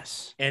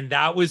 Yes. And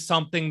that was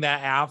something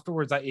that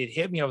afterwards it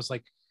hit me. I was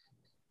like,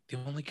 the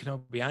only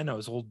Kenobi I know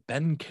is old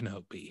Ben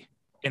Kenobi.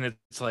 And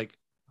it's like,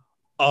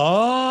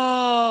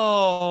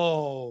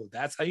 oh,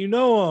 that's how you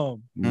know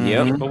him.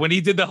 Yep. But when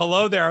he did the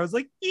hello there, I was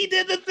like, he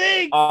did the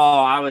thing.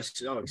 Oh, I was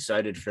so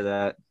excited for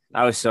that.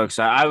 I was so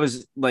excited. I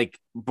was like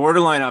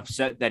borderline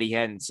upset that he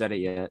hadn't said it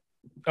yet.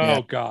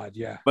 Oh God,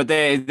 yeah. But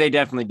they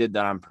definitely did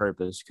that on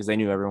purpose because they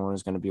knew everyone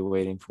was going to be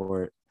waiting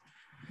for it.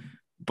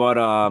 But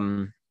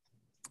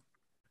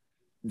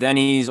then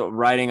he's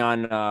riding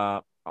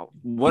on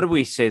what did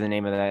we say the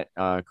name of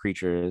that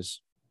creature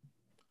is?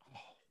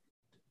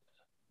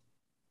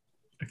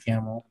 A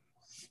camel.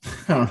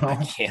 I don't know.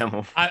 A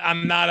camel.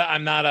 I'm not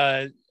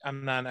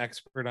an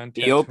expert on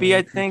Eopie,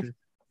 I Tatooine think. creatures.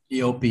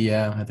 EOP,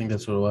 yeah, I think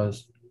that's what it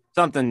was.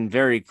 Something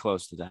very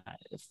close to that.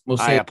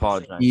 We'll I say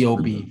apologize.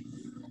 EOP.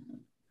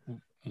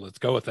 Let's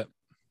go with it.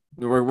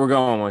 We're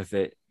going with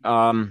it.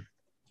 And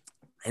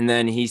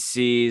then he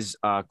sees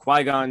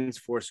Qui-Gon's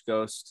Force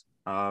Ghost.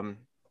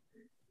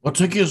 What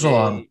took you so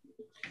long?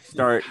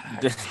 Start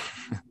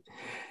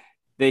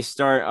they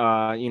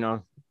start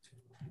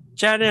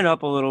chatting it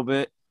up a little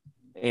bit,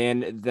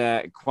 and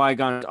that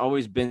Qui-Gon's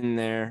always been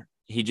there.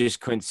 He just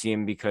couldn't see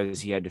him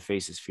because he had to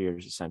face his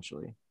fears,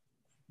 essentially.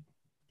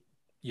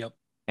 Yep.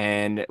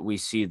 And we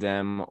see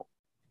them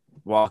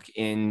walk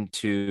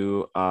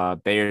into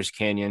Bayer's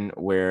Canyon,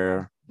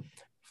 where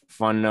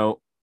Fun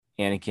Note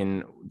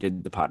Anakin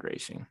did the pod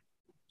racing.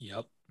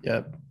 Yep.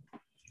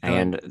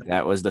 And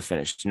that was the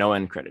finish. No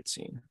end credit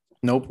scene.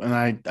 Nope.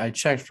 And I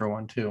checked for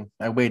one too.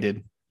 I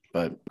waited,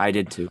 but I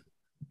did too.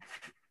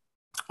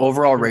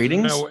 Overall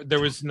ratings? There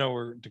was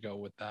nowhere to go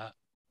with that.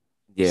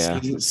 Yeah.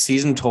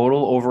 Season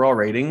total overall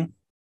rating?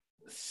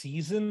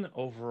 Season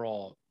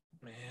overall,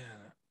 man.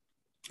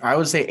 I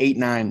would say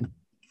 8.9.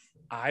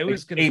 I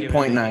was going to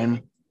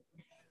 8.9.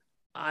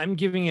 I'm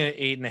giving it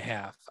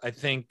 8.5. I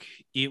think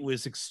it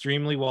was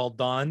extremely well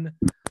done.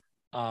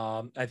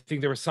 I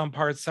think there were some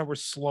parts that were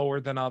slower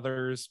than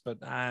others,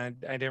 but I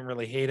didn't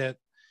really hate it.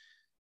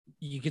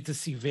 You get to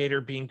see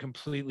Vader being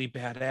completely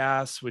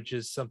badass, which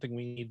is something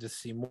we need to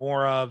see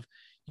more of.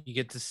 You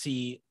get to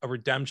see a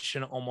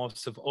redemption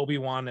almost of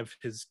Obi-Wan, of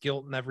his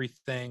guilt and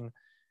everything,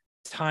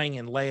 tying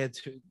in Leia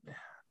to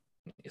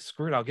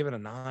screw it. I'll give it a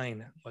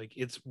 9. Like,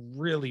 it's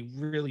really,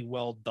 really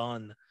well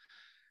done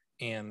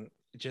and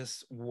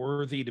just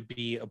worthy to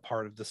be a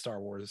part of the Star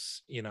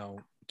Wars,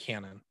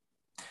 canon.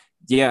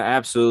 Yeah,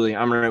 absolutely.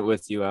 I'm right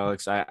with you,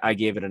 Alex. I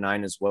gave it a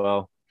 9 as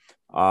well.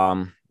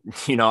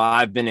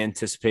 I've been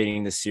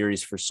anticipating this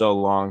series for so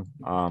long.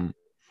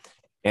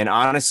 And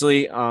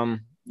honestly,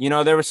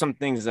 there were some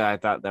things that I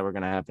thought that were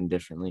going to happen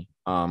differently.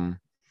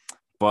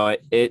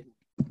 But it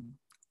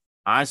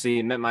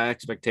honestly met my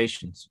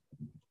expectations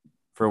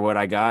for what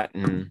I got.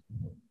 And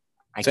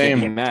I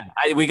can't be mad.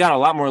 We got a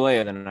lot more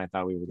Leia than I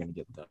thought we were going to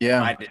get, though.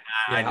 Yeah. I did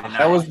not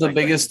that was the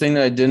biggest thing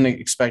that I didn't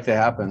expect to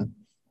happen.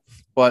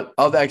 But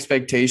of the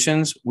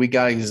expectations, we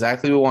got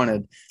exactly what we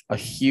wanted. A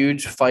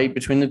huge fight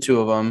between the two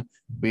of them.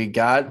 We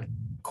got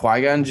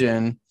Qui-Gon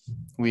Jinn.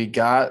 We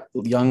got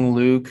young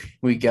Luke.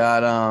 We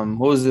got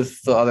what was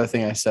the other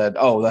thing I said?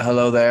 Oh, the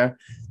hello there.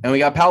 And we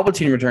got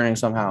Palpatine returning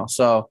somehow.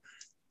 So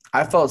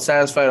I felt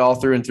satisfied all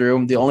through and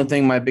through. The only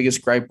thing my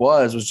biggest gripe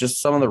was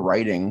just some of the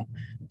writing.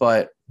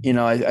 But,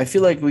 I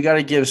feel like we got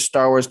to give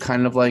Star Wars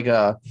kind of like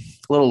a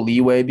little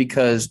leeway,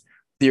 because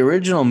the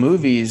original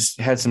movies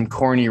had some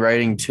corny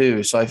writing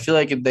too. So I feel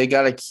like they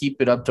got to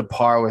keep it up to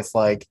par with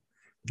like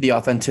the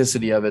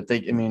authenticity of it. I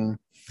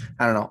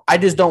don't know. I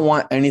just don't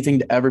want anything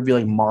to ever be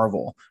like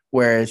Marvel,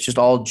 where it's just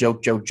all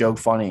joke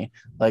funny.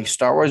 Like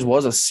Star Wars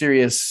was a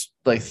serious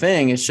like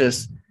thing. It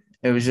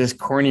was just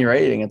corny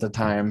writing at the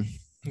time.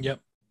 Yep.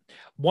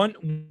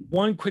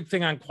 One quick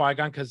thing on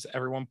Qui-Gon, because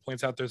everyone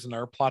points out there's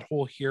another plot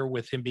hole here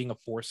with him being a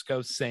Force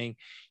ghost, saying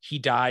he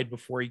died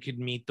before he could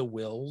meet the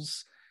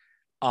Wills.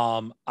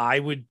 I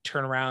would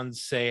turn around and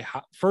say,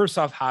 first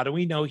off, how do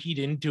we know he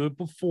didn't do it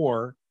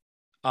before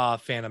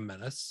Phantom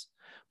Menace?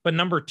 But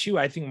number 2,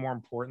 I think more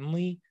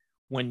importantly,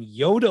 when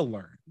Yoda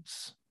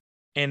learns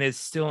and is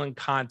still in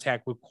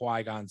contact with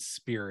Qui-Gon's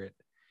spirit,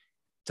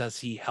 does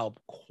he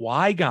help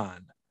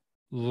Qui-Gon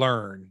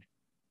learn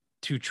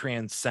to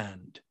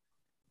transcend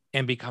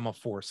and become a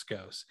Force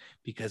ghost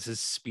because his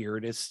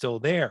spirit is still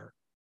there?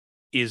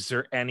 Is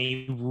there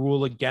any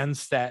rule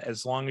against that?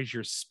 As long as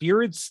your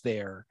spirit's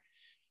there,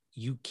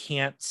 you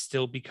can't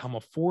still become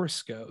a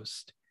Force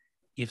ghost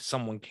if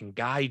someone can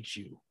guide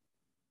you.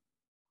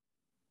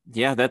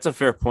 Yeah, that's a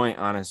fair point,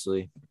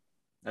 honestly.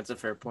 That's a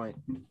fair point.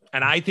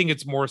 And I think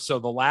it's more so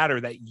the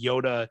latter, that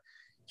Yoda,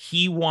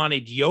 he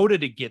wanted Yoda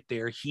to get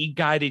there. He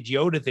guided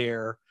Yoda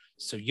there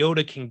so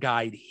Yoda can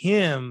guide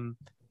him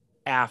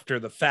after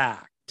the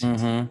fact,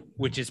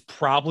 which is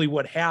probably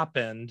what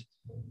happened.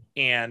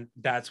 And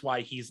that's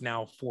why he's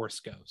now Force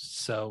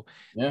ghost. So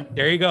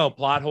there you go.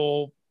 Plot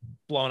hole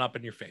blown up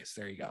in your face.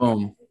 There you go.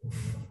 Boom.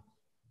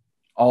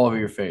 All over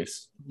your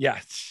face.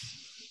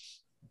 Yes.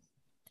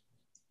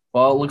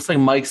 Well, it looks like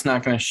Mike's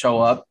not going to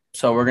show up,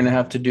 so we're going to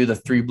have to do the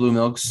 3 blue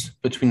milks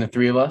between the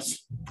 3 of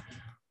us.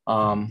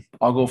 I'll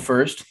go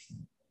first.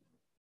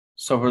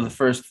 So for the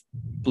first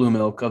blue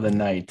milk of the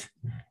night,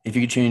 if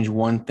you could change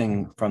one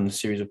thing from the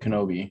series of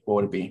Kenobi, what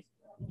would it be?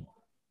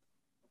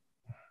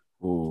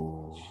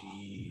 Ooh.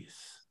 Jeez.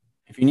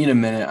 If you need a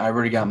minute, I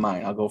already got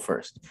mine. I'll go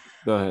first.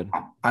 Go ahead.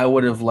 I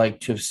would have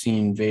liked to have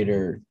seen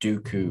Vader,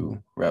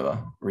 Dooku,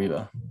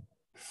 Reva.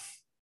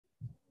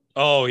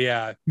 Oh,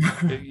 yeah.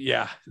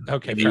 Yeah.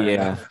 Okay.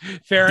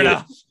 Fair Do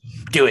enough.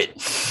 Do it.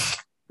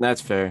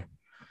 That's fair.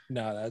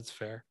 No, that's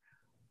fair.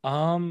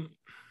 I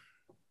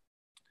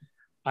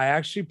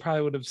actually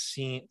probably would have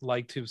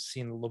liked to have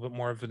seen a little bit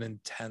more of an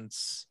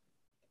intense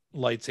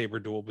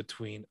lightsaber duel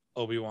between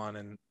Obi-Wan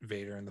and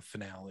Vader in the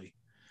finale.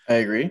 I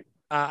agree.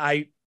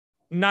 I'm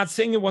not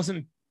saying it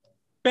wasn't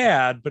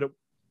bad, but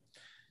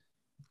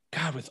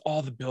God, with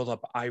all the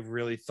buildup, I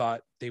really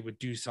thought they would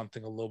do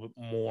something a little bit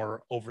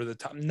more over the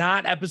top.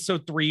 Not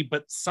episode 3,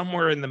 but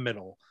somewhere in the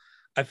middle.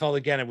 I felt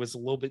again it was a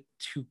little bit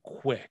too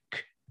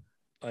quick.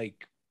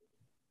 Like,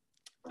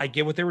 I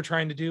get what they were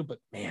trying to do, but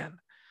man,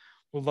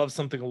 would love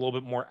something a little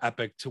bit more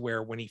epic to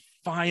where when he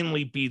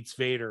finally beats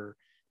Vader,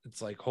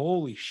 it's like,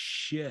 holy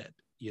shit.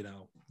 You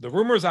know, the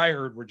rumors I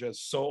heard were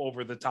just so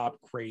over the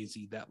top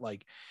crazy that,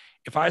 like,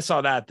 if I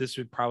saw that, this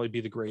would probably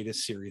be the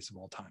greatest series of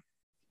all time.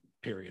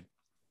 Period.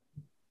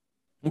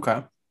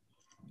 Okay.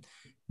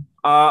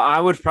 I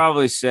would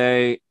probably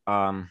say,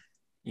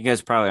 you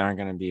guys probably aren't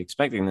going to be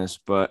expecting this,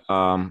 but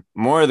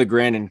more of the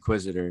Grand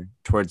Inquisitor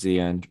towards the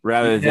end,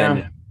 rather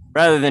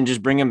than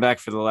just bring him back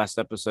for the last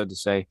episode to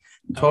say,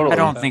 Totally. I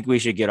don't think we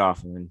should get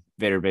off. And then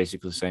Vader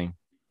basically saying,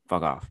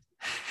 fuck off.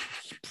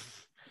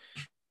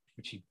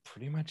 Which he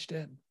pretty much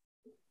did.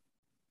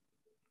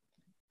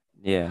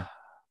 Yeah.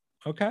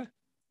 Okay.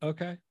 All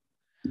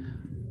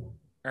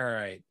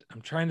right.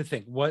 I'm trying to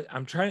think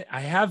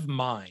I have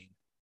mine,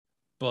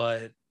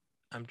 but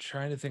I'm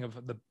trying to think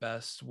of the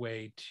best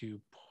way to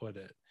put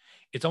it.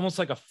 It's almost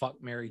like a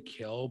fuck, marry,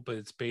 kill, but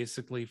it's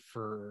basically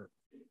for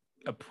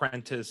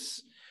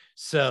apprentice.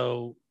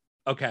 So,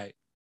 okay.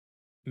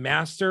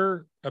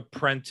 Master,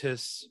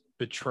 apprentice,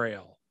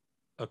 betrayal.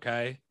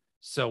 Okay.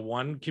 So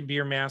one can be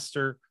your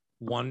master,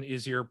 one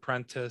is your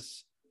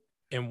apprentice,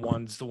 and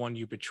one's the one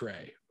you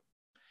betray.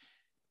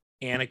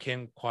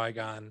 Anakin,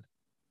 Qui-Gon,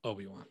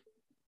 Obi-Wan.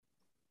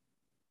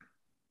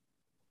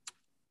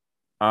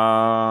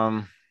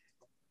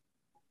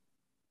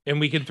 And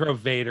we can throw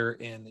Vader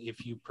in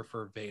if you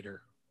prefer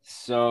Vader.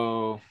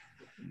 So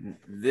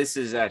this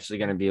is actually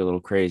going to be a little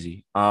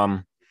crazy.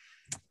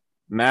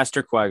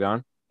 Master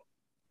Qui-Gon.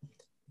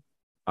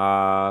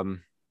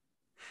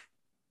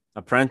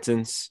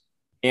 Apprentice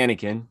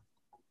Anakin.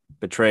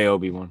 Betray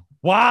Obi-Wan.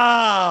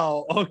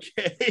 Wow.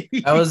 Okay.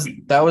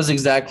 That was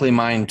exactly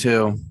mine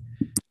too.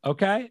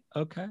 Okay.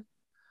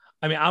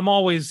 I mean, I'm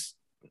always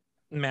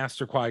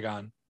Master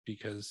Qui-Gon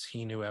because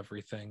he knew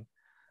everything.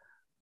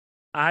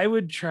 I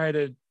would try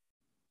to.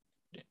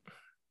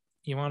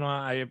 You want to?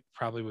 I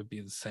probably would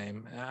be the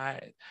same.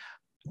 I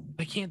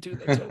can't do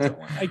that.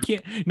 I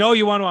can't. No,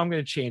 you want to? I'm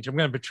going to change. I'm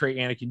going to betray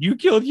Anakin. You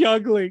killed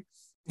younglings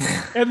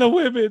and the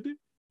women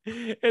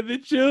and the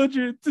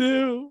children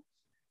too.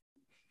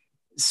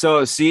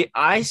 So, see,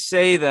 I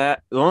say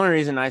that. The only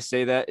reason I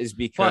say that is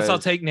because. Plus, I'll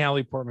take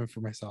Natalie Portman for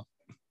myself.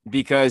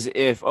 Because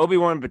if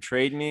Obi-Wan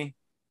betrayed me,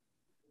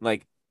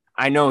 like,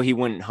 I know he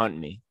wouldn't hunt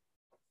me.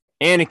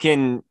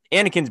 Anakin's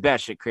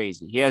batshit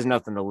crazy. He has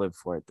nothing to live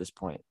for at this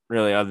point,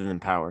 really, other than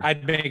power.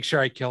 I'd make sure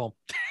I kill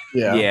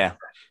him. Yeah.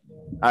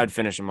 I'd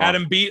finish him off. Had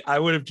him beat, I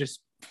would have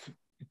just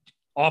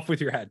off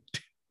with your head.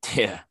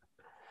 Yeah.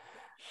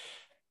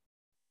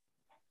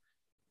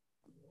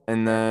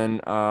 And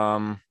then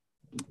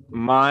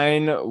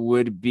mine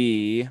would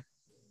be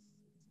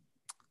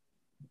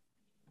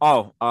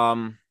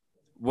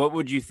what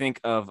would you think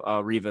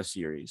of Riva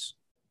series?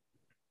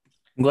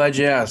 I'm glad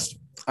you asked.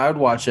 I would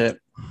watch it.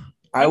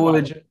 I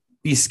would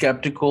be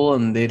skeptical,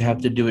 and they'd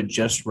have to do it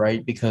just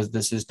right because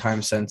this is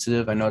time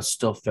sensitive. I know it's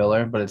still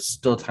filler, but it's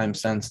still time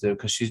sensitive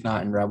because she's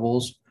not in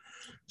Rebels.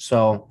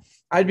 So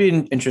I'd be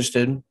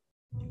interested,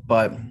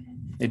 but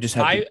they just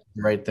have to do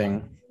the right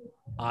thing.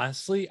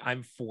 Honestly,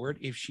 I'm for it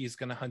if she's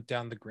going to hunt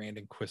down the Grand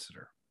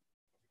Inquisitor.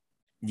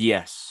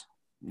 Yes.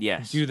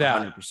 Do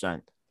that.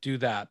 100%. Do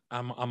that.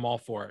 I'm all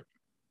for it.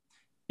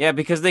 Yeah,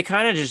 because they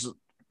kind of just,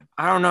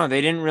 I don't know.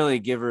 They didn't really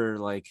give her,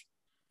 like,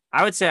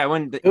 I would say I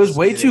wouldn't. It was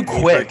way too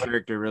quick.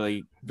 Character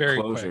really very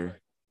closure.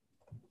 Quick.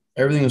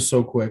 Everything was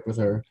so quick with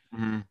her.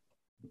 Mm-hmm.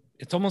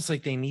 It's almost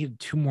like they needed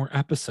 2 more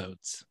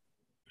episodes.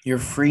 You're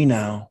free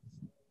now.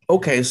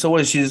 Okay, so what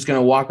is she just going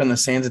to walk on the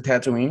sands of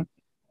Tatooine?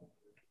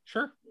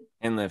 Sure.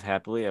 And live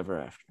happily ever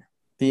after.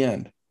 The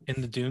end. In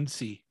the Dune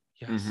Sea.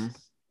 Yes. Mm-hmm.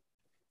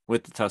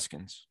 With the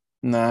Tuskens.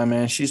 Nah,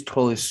 man, she's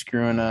totally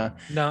screwing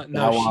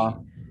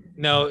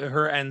No,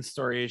 her end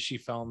story is she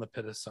fell in the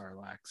pit of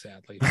Sarlacc,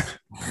 sadly.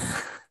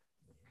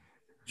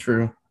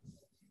 True.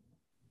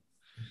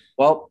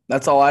 Well,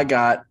 that's all I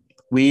got.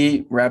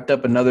 We wrapped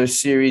up another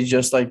series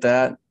just like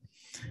that.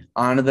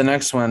 On to the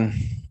next one.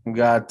 We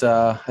got,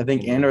 I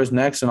think Andor's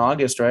next in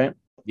August, right?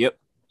 Yep.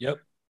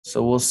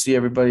 So we'll see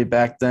everybody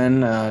back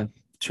then.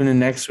 Tune in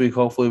next week.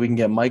 Hopefully we can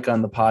get Mike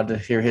on the pod to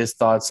hear his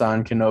thoughts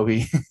on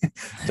Kenobi.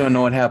 Don't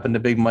know what happened to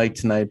Big Mike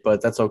tonight,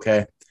 but that's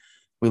okay.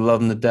 We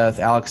love him to death.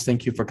 Alex,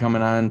 thank you for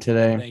coming on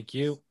today. Thank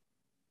you.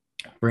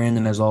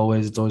 Brandon, as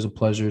always, it's always a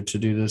pleasure to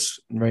do this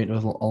right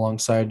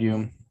alongside you.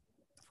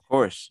 Of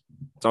course.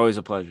 It's always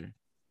a pleasure.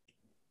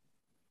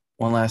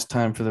 One last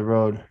time for the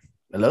road.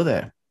 Hello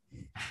there.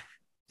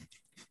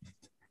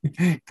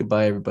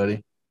 Goodbye,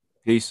 everybody.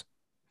 Peace.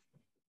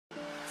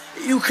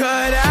 You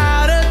cut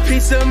out a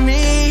piece of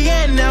me,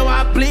 and now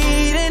I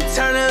bleed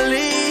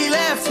internally.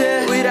 Left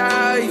here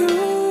without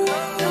you,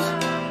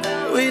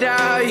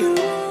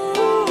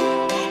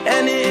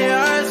 and it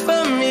hurts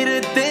for me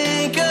to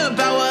think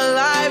about what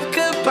life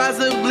could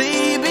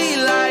possibly be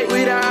like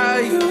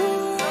without you.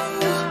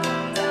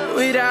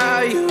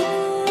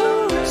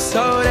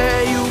 So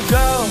there you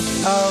go.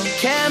 Oh,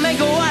 can't make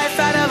a wife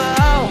out of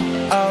a hoe.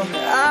 Oh,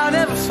 I'll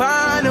never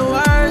find the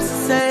words to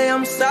say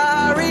I'm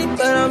sorry.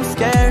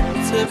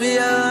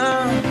 Olivia.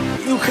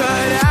 You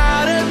cut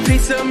out a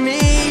piece of me,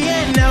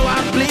 and now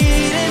I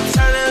bleed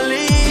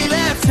internally.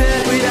 Left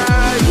it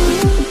without you.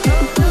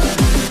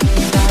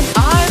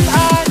 I'm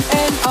at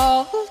an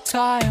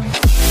all-time.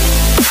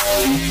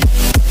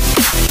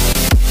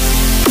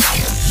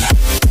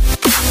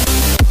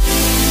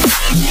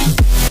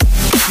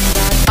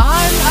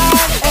 I'm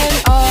at an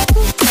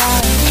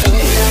all-time.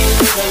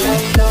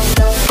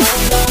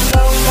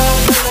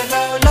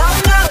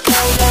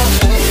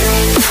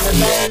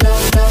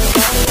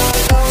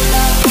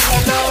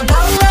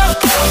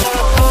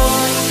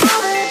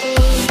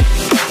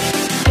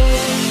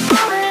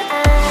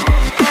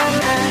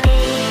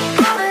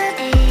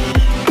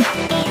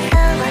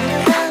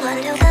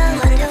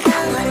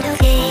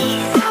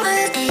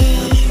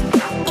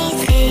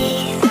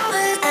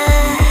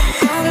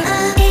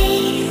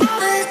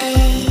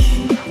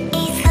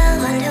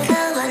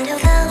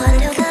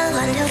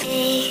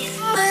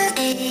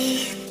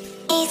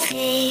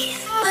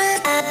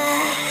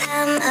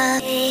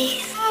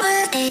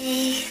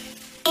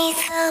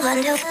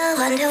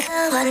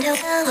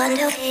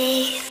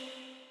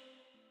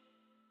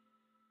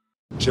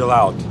 Chill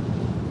out,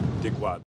 dickwad.